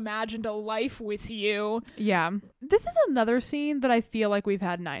still imagined a life with you?" Yeah. This is another scene that I feel like we've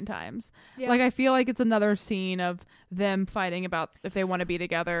had 9 times. Yeah. I feel like it's another scene of them fighting about if they want to be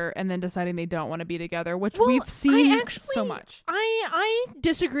together and then deciding they don't want to be together, which we've seen so much. I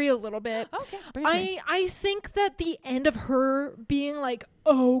disagree a little bit. Okay. I think that the end of her being like,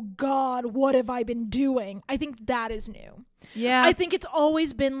 "Oh God, what have I been doing?" I think that is new. Yeah. I think it's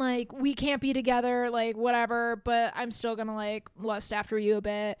always been we can't be together, whatever, but I'm still gonna lust after you a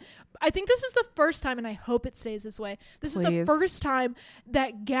bit. I think this is the first time, and I hope it stays this way. This is the first time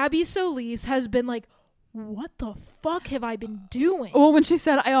that Gabby Solis has been "What the fuck have I been doing?" Well, when she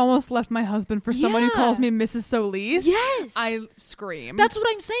said, "I almost left my husband for someone who calls me Mrs. Solis," yes, I screamed. That's what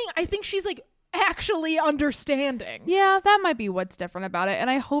I'm saying. I think she's actually understanding. Yeah, that might be what's different about it, and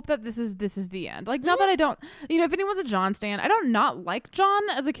I hope that this is the end. Not that I don't, if anyone's a John stan, I don't not like John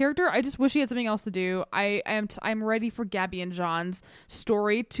as a character. I just wish he had something else to do. I'm ready for Gabby and John's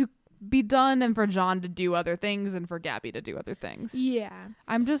story to be done, and for John to do other things, and for Gabby to do other things. Yeah,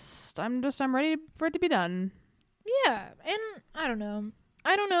 I'm ready for it to be done. Yeah, and I don't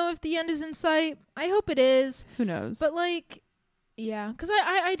know if the end is in sight. I hope it is. Who knows? But yeah, because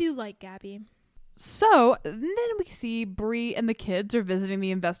I do like Gabby. So then we see Bree and the kids are visiting the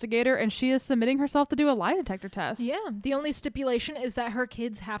investigator, and she is submitting herself to do a lie detector test. Yeah, the only stipulation is that her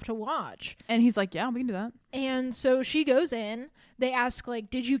kids have to watch. And he's like, "Yeah, we can do that." And so she goes in. They ask,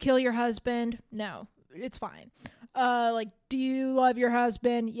 "Did you kill your husband?" "No, it's fine." "Do you love your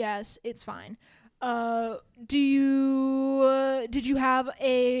husband?" "Yes, it's fine." Did you have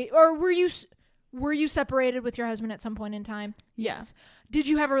or were you separated with your husband at some point in time?" "Yes." "Did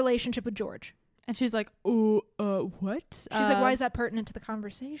you have a relationship with George?" And she's like, "Oh, what?" She's like, "Why is that pertinent to the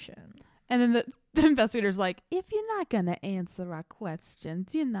conversation?" And then the investigator's like, if you're not gonna answer our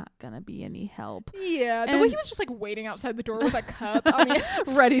questions, you're not gonna be any help. Yeah, the way he was just like waiting outside the door with a cup on the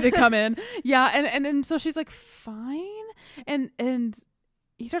ready to come in. Yeah, and so she's like, fine, and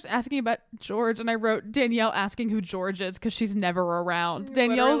he starts asking about George, and I wrote Danielle asking who George is because she's never around.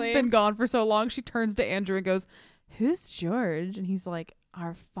 Danielle's been gone for so long. She turns to Andrew and goes, who's George? And he's like,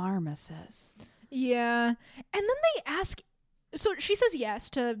 our pharmacist. Yeah, and then they ask. So she says yes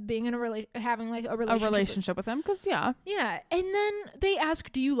to being in having like a relationship with him, because yeah, and then they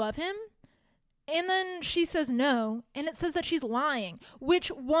ask, do you love him? And then she says no, and it says that she's lying. Which,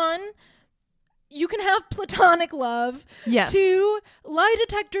 one, you can have platonic love. Yes. Two, lie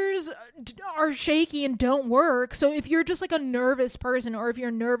detectors are shaky and don't work. So if you're just like a nervous person, or if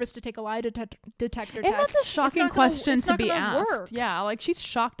you're nervous to take a lie detector test, and that's a shocking question to be asked. Yeah, like she's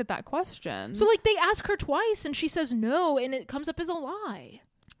shocked at that question. So like they ask her twice, and she says no, and it comes up as a lie.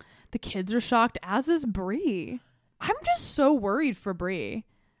 The kids are shocked, as is Bree. I'm just so worried for Bree.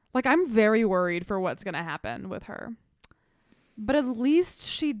 Like, I'm very worried for what's gonna happen with her. But at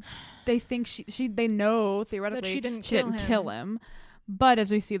least they think they know theoretically that she didn't kill him. But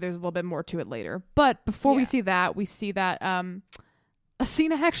as we see, there's a little bit more to it later. But before we see that a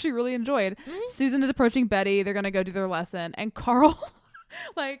scene I actually really enjoyed. Mm-hmm. Susan is approaching Betty. They're gonna go do their lesson, and Carl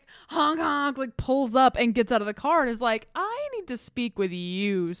like honk honk, like pulls up and gets out of the car and is like, I need to speak with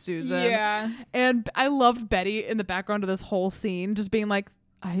you, Susan. Yeah. And I loved Betty in the background of this whole scene, just being like,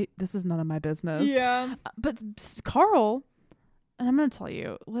 this is none of my business. Yeah. But Carl, and I'm going to tell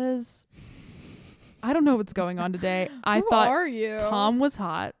you, Liz, I don't know what's going on today. I thought are you? Tom was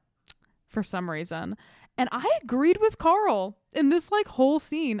hot for some reason. And I agreed with Carl in this like whole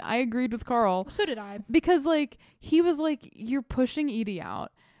scene. I agreed with Carl. So did I. Because like he was like, you're pushing Edie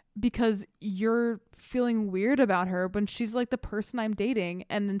out because you're feeling weird about her when she's like the person I'm dating.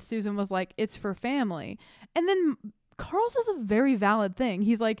 And then Susan was like, it's for family. And then Carl says a very valid thing.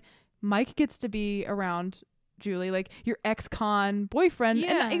 He's like, Mike gets to be around Julie, like your ex-con boyfriend.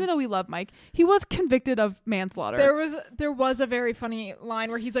 Yeah. And even though we love Mike, he was convicted of manslaughter. There was a very funny line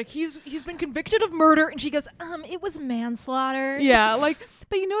where he's like, he's been convicted of murder, and she goes, it was manslaughter. Yeah, like,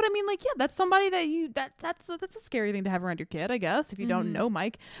 but you know what I mean? Like, yeah, that's somebody that's a scary thing to have around your kid, I guess, if you don't know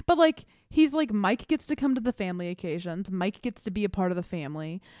Mike. But like, he's like, Mike gets to come to the family occasions. Mike gets to be a part of the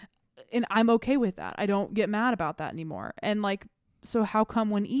family. And I'm okay with that. I don't get mad about that anymore. And like, so how come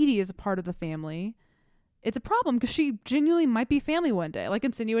when Edie is a part of the family, it's a problem? Because she genuinely might be family one day, like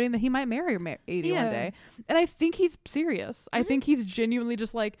insinuating that he might marry Edie one day. And I think he's serious. I think he's genuinely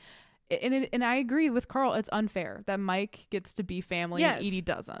just like, and I agree with Carl. It's unfair that Mike gets to be family and Edie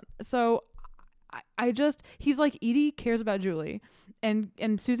doesn't. So he's like, Edie cares about Julie, and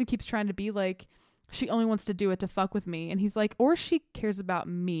Susan keeps trying to be like, she only wants to do it to fuck with me. And he's like, or she cares about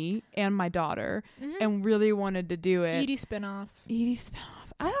me and my daughter and really wanted to do it. Edie spinoff.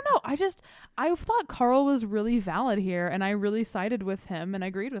 I don't know. I thought Carl was really valid here, and I really sided with him and I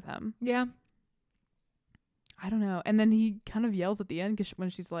agreed with him. Yeah. I don't know. And then he kind of yells at the end when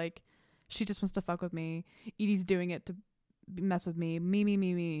she's like, she just wants to fuck with me. Edie's doing it to mess with me.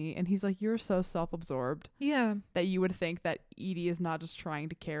 Me. And he's like, you're so self-absorbed. Yeah. That you would think that Edie is not just trying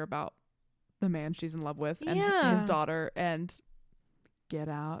to care about the man she's in love with and his daughter, and get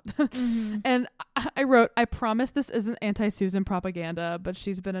out. And I wrote, I promise this isn't anti-Susan propaganda, but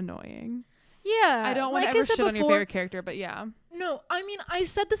she's been annoying. Yeah. I don't want to ever shit on your favorite character, but yeah. No, I mean, I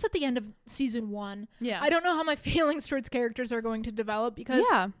said this at the end of season 1. Yeah. I don't know how my feelings towards characters are going to develop because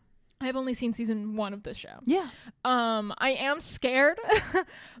I've only seen season 1 of this show. Yeah. I am scared,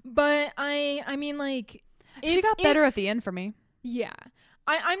 but I mean, like, she got better at the end for me. Yeah.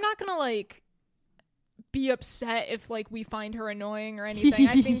 I'm not gonna like be upset if like we find her annoying or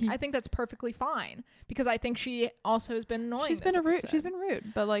anything. I think that's perfectly fine because I think she also has been annoying. She's been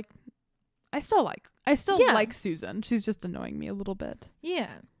rude, but like I still like Susan. She's just annoying me a little bit. Yeah.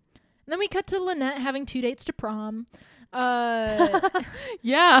 And then we cut to Lynette having 2 dates to prom.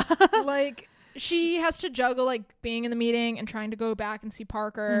 Yeah. Like she has to juggle like being in the meeting and trying to go back and see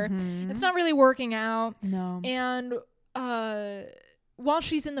Parker. It's not really working out. No. And while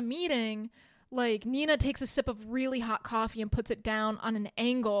she's in the meeting, like Nina takes a sip of really hot coffee and puts it down on an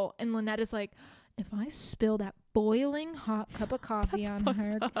angle, and Lynette is like, if I spill that boiling hot cup of coffee on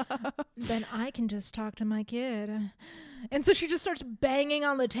her, then I can just talk to my kid. And so she just starts banging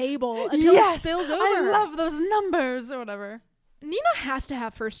on the table until it spills over. I love those numbers or whatever. Nina has to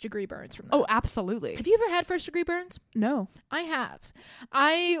have first-degree burns from that. Oh, absolutely. Have you ever had first-degree burns? No. I have.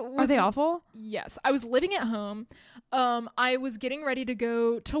 Are they awful? Yes. I was living at home. I was getting ready to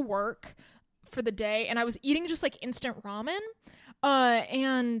go to work for the day, and I was eating just like instant ramen.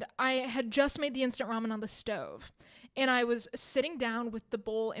 And I had just made the instant ramen on the stove. And I was sitting down with the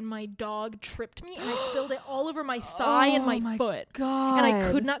bowl, and my dog tripped me, and I spilled it all over my thigh and my foot. God. And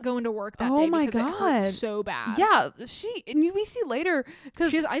I could not go into work that day because it hurt so bad. Yeah, we see later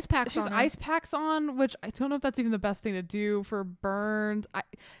because she has ice packs on. She has ice packs on, which I don't know if that's even the best thing to do for burns.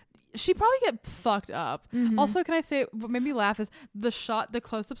 She probably get fucked up. Mm-hmm. Also, can I say what made me laugh is the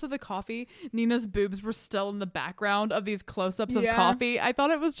close-ups of the coffee. Nina's boobs were still in the background of these close-ups of coffee. I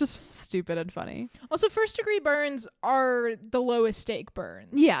thought it was just stupid and funny. Also, first-degree burns are the lowest stake burns.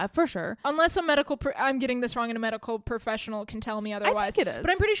 Yeah, for sure. Unless a I'm getting this wrong, and a medical professional can tell me otherwise. I think it is.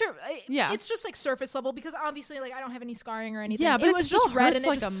 But I'm pretty sure it's just like surface level, because obviously like I don't have any scarring or anything. Yeah, but it was just red and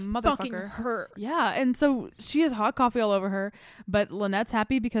like it just a motherfucker. fucking hurt. Yeah, and so she has hot coffee all over her, but Lynette's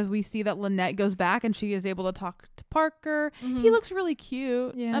happy because we see that Lynette goes back and she is able to talk to Parker. Mm-hmm. He looks really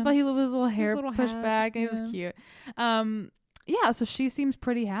cute. Yeah. I thought he was a little hair pushed back and he was cute. Yeah, so she seems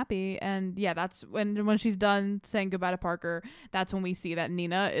pretty happy, and yeah, that's when she's done saying goodbye to Parker, that's when we see that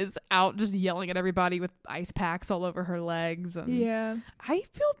Nina is out just yelling at everybody with ice packs all over her legs. And yeah, I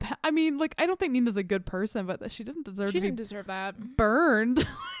feel I mean, like, I don't think Nina's a good person, but she didn't deserve that burned.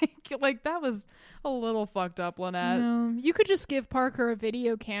 like that was a little fucked up, Lynette. No, you could just give Parker a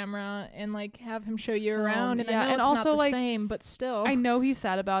video camera and like have him show you around. And I know it's also not the same, but still, I know he's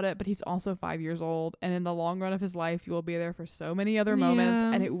sad about it, but he's also 5 years old, and in the long run of his life, you will be there for so many other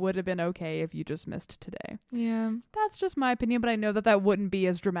moments, and it would have been okay if you just missed today. Yeah, that's just my opinion, but I know that wouldn't be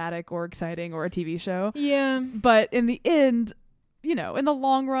as dramatic or exciting or a TV show. Yeah, but in the end, you know, in the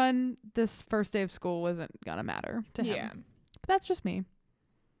long run, this first day of school wasn't gonna matter to him. Yeah, but that's just me.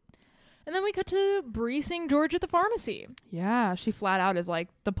 And then we cut to Bree seeing George at the pharmacy. Yeah, she flat out is like,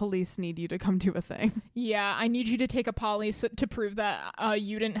 the police need you to come do a thing. Yeah, I need you to take a poly to prove that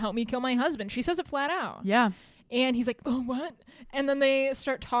you didn't help me kill my husband. She says it flat out. Yeah. And he's like, oh, what? And then they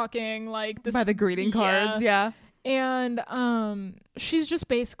start talking like this. By the greeting cards, yeah. And she's just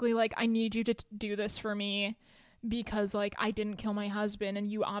basically like, I need you to do this for me because like I didn't kill my husband and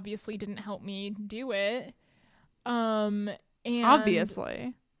you obviously didn't help me do it. And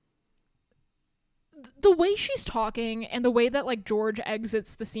obviously. The way she's talking and the way that like George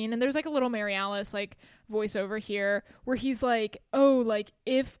exits the scene, and there's like a little Mary Alice like voiceover here where he's like, oh, like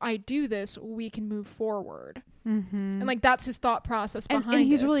if I do this, we can move forward. Mm-hmm. And like that's his thought process behind it. And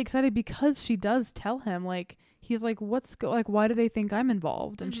he's really excited because she does tell him, like, he's like, like, why do they think I'm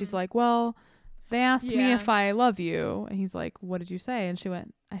involved? And she's like, well, they asked me if I love you. And he's like, what did you say? And she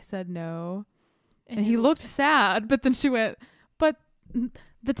went, I said no. And he looked sad, but then she went, but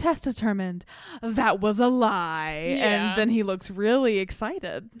the test determined that was a lie. Yeah. And then he looks really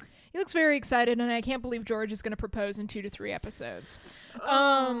excited. He looks very excited, and I can't believe George is going to propose in 2 to 3 episodes.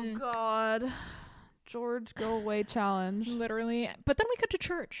 Oh, God. George, go away challenge. Literally. But then we cut to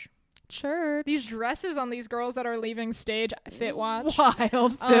church. Church. These dresses on these girls that are leaving stage, fit watch.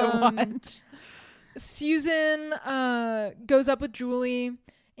 Wild fit watch. Susan goes up with Julie,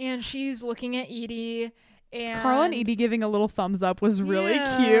 and she's looking at Edie. And KARL and Edie giving a little thumbs up was really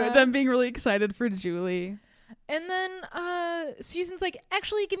cute. Them being really excited for Julie. And then Susan's like,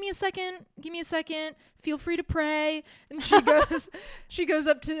 actually, give me a second. Feel free to pray. And she goes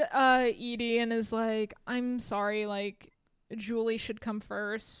up to Edie and is like, I'm sorry, like Julie should come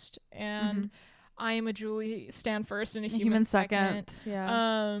first, and I am a Julie stand first and a human second.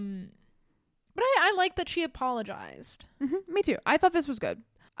 Yeah. But I like that she apologized. Mm-hmm. Me too. I thought this was good.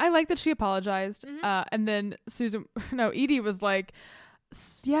 I like that she apologized. And then Edie was like,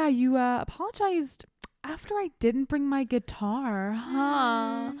 yeah, you apologized after I didn't bring my guitar.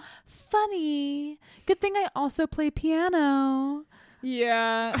 Huh. Funny. Good thing I also play piano.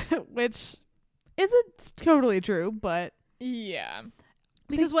 Yeah. Which isn't totally true, but. Yeah.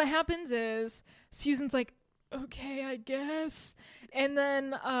 Because what happens is Susan's like, okay, I guess. And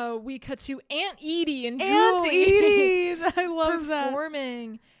then we cut to Aunt Edie and Julie. Aunt Edie! I love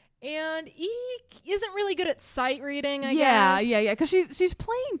performing. And Edie isn't really good at sight reading, I guess. Yeah. Because she's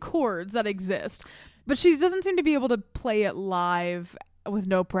playing chords that exist. But she doesn't seem to be able to play it live with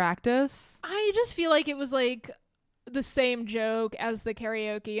no practice. I just feel like it was like the same joke as the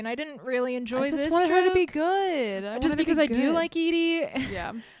karaoke, and I didn't really enjoy this joke. I just wanted her to be good. Just because I do like Edie.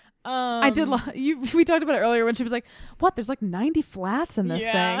 Yeah. I did we talked about it earlier when she was like, what, there's like 90 flats in this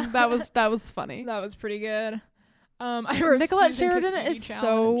thing. That was funny. That was pretty good. I wrote Nicolette Susan Sheridan is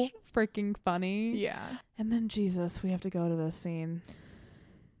challenge. So freaking funny. Yeah. And then Jesus, we have to go to this scene.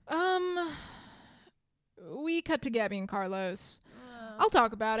 We cut to Gabby and Carlos. I'll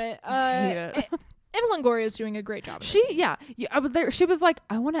talk about it. I hate it. Eva Longoria is doing a great job. I was there. She was like,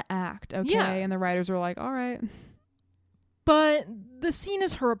 I want to act, okay? Yeah. And the writers were like, all right. But the scene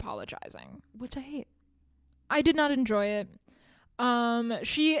is her apologizing, which I hate. I did not enjoy it.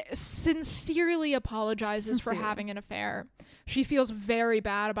 She sincerely apologizes for having an affair. She feels very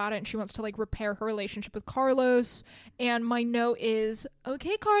bad about it, and she wants to like repair her relationship with Carlos. And my note is,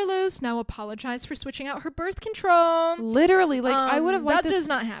 okay, Carlos, now apologize for switching out her birth control. Literally, like I would have liked that does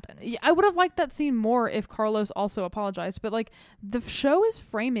not happen. Yeah, I would have liked that scene more if Carlos also apologized. But like the show is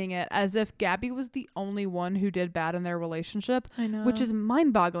framing it as if Gabby was the only one who did bad in their relationship, I know, which is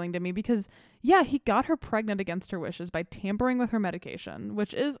mind-boggling to me because yeah, he got her pregnant against her wishes by tampering with her medication,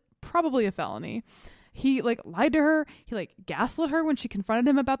 which is probably a felony. He like lied to her. He like gaslit her when she confronted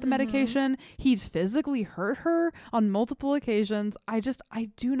him about the medication. He's physically hurt her on multiple occasions. I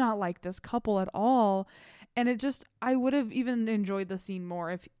do not like this couple at all. And I would have even enjoyed the scene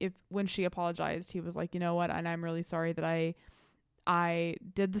more if when she apologized, he was like, you know what? And I'm really sorry that I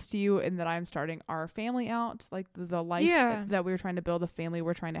did this to you and that I'm starting our family out, like the life that we were trying to build, the family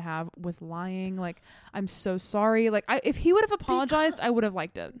we're trying to have with lying. Like, I'm so sorry. Like, if he would have apologized, I would have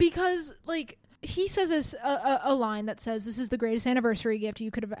liked it. Because like, he says this a line that says, "This is the greatest anniversary gift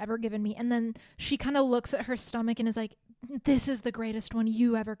you could have ever given me," and then she kind of looks at her stomach and is like, "This is the greatest one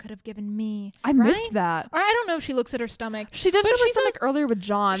you ever could have given me." I missed that. Or I don't know if she looks at her stomach. She does. Her stomach earlier with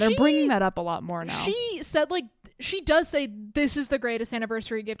John. They're bringing that up a lot more now. She said like, she does say, "This is the greatest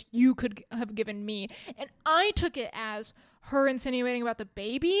anniversary gift you could have given me," and I took it as her insinuating about the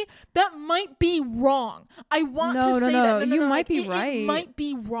baby. That might be wrong. I want to say that. No, you might be right. It might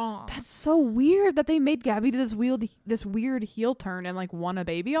be wrong. That's so weird that they made Gabby do this weird heel turn and like want a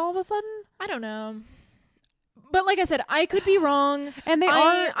baby all of a sudden. I don't know. But like I said, I could be wrong. And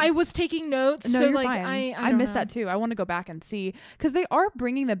I was taking notes. No, so you're like fine. I missed that too. I want to go back and see because they are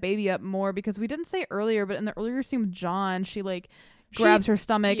bringing the baby up more because we didn't say earlier, but in the earlier scene with John, she like grabs her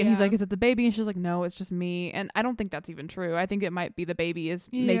stomach and he's like, "Is it the baby?" And she's like, "No, it's just me." And I don't think that's even true. I think it might be the baby is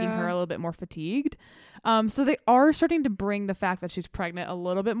making her a little bit more fatigued. So they are starting to bring the fact that she's pregnant a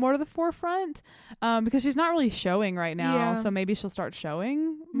little bit more to the forefront because she's not really showing right now. Yeah. So maybe she'll start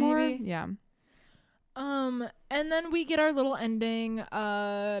showing more. Maybe. Yeah. And then we get our little ending,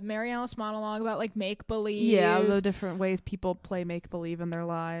 Mary Alice monologue about like make believe. Yeah, the different ways people play make believe in their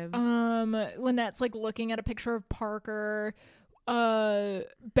lives. Lynette's like looking at a picture of Parker.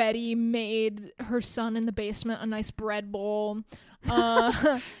 Betty made her son in the basement a nice bread bowl.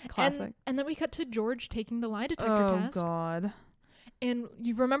 Classic. And then we cut to George taking the lie detector test. Oh God. And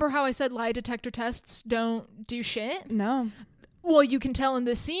you remember how I said lie detector tests don't do shit? No. Well, you can tell in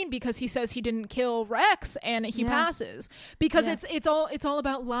this scene because he says he didn't kill Rex and he passes. Because it's all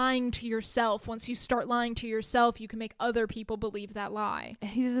about lying to yourself. Once you start lying to yourself, you can make other people believe that lie.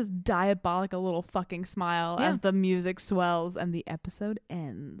 He does this diabolical little fucking smile as the music swells and the episode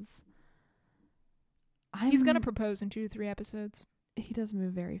ends. He's gonna propose in 2 to 3 episodes. He does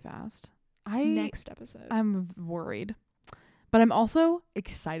move very fast. Next episode. I'm worried. But I'm also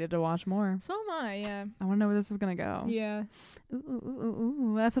excited to watch more. So am I, yeah. I want to know where this is going to go. Yeah.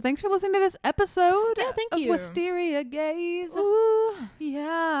 Ooh. So thanks for listening to this episode of Wisteria Gaze. Ooh.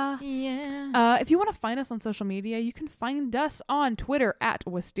 Yeah. Yeah. If you want to find us on social media, you can find us on Twitter at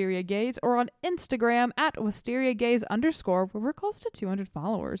Wisteria Gaze or on Instagram at Wisteria Gaze _ where we're close to 200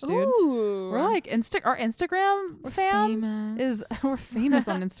 followers, dude. Ooh. We're like our Instagram fam is we're famous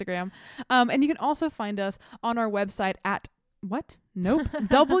on Instagram. And you can also find us on our website at what? Nope.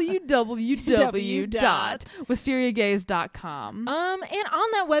 www.wisteriagaze.com. And on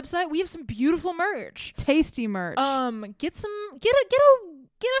that website we have some beautiful merch. Tasty merch.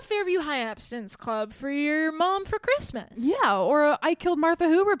 Get a Fairview High Abstinence Club for your mom for Christmas. Yeah, or a I Killed Martha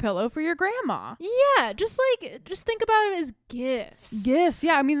Hoover pillow for your grandma. Yeah, just think about it as gifts. Gifts,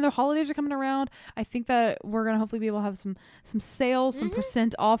 yeah. I mean, the holidays are coming around. I think that we're gonna hopefully be able to have some sales, some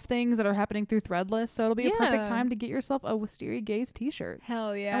 % off things that are happening through Threadless. So it'll be a perfect time to get yourself a Wisteria Gaze t-shirt.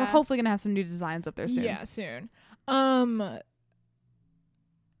 Hell yeah! And we're hopefully gonna have some new designs up there soon. Yeah, soon.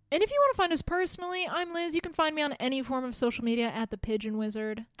 And if you want to find us personally, I'm Liz. You can find me on any form of social media at The Pigeon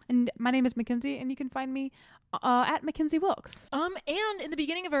Wizard. And my name is Mackenzie, and you can find me at Mackenzie Wilkes. And in the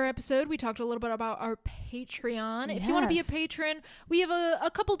beginning of our episode, we talked a little bit about our Patreon. Yes. If you want to be a patron, we have a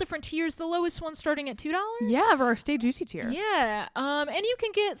couple different tiers. The lowest one starting at $2. Yeah, for our Stay Juicy tier. Yeah. And you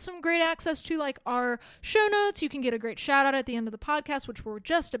can get some great access to like our show notes. You can get a great shout out at the end of the podcast, which we're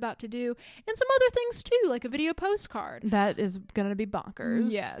just about to do, and some other things too, like a video postcard. That is gonna be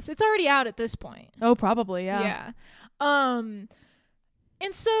bonkers. Yes, it's already out at this point. Oh, probably, yeah. Yeah.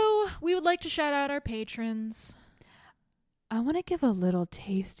 And so we would like to shout out our patrons. I want to give a little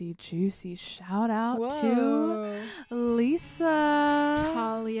tasty, juicy shout out to Lisa,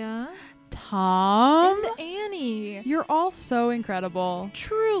 Talia, Tom, and Annie. You're all so incredible.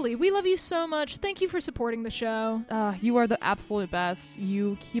 Truly, we love you so much. Thank you for supporting the show. You are the absolute best.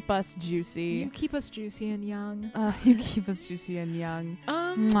 You keep us juicy. You keep us juicy and young. You keep us juicy and young.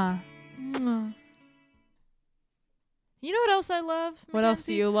 Mwah. Mwah. You know what else I love, Mackenzie? What else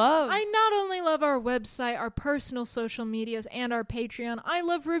do you love? I not only love our website, our personal social medias, and our Patreon, I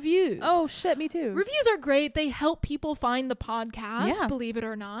love reviews. Oh, shit, me too. Reviews are great. They help people find the podcast, believe it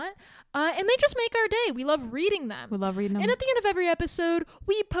or not. And they just make our day. We love reading them. We love reading them. And at the end of every episode,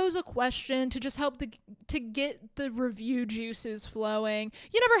 we pose a question to just help to get the review juices flowing.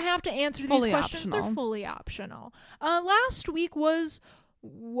 You never have to answer these questions. Optional. They're fully optional. Last week was...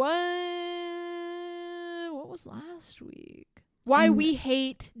 What was last week? Why we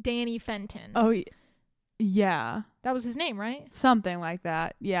hate Danny Fenton. Oh, yeah. That was his name, right? Something like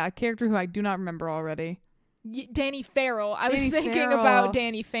that. Yeah, a character who I do not remember already. Danny Farrell. I was thinking about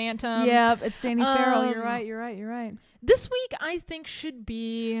Danny Phantom. Yeah, it's Danny Farrell. You're right. This week, I think, should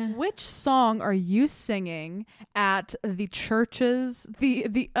be... Which song are you singing at the church's,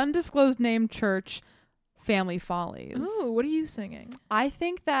 the undisclosed name church, Family Follies? Ooh, what are you singing? I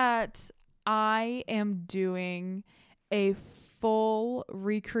think that I am doing a full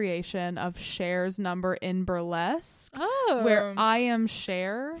recreation of Cher's number in Burlesque, where I am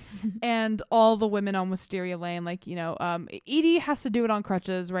Cher and all the women on Wisteria Lane, like, you know, Edie has to do it on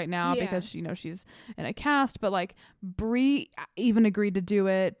crutches right now because, you know, she's in a cast, but like Brie even agreed to do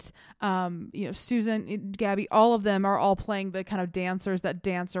it. You know, Susan, Gabby, all of them are all playing the kind of dancers that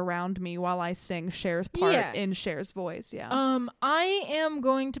dance around me while I sing Cher's part in Cher's voice. Yeah. I am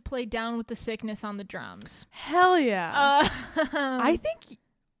going to play Down with the Sickness on the drums. Hell yeah. I think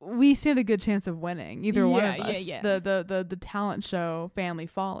we stand a good chance of winning, either one of us. The talent show Family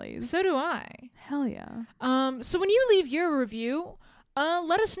Follies. So do I. Hell yeah. So when you leave your review,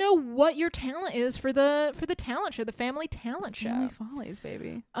 let us know what your talent is for the talent show, the Family Talent Show. Family Follies,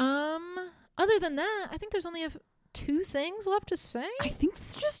 baby. Other than that, I think there's only two things left to say. I think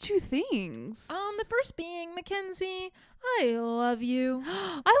it's just two things. The first being, Mackenzie, I love you.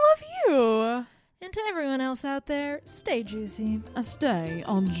 I love you. And to everyone else out there, stay juicy. Stay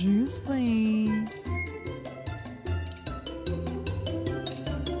on juicy.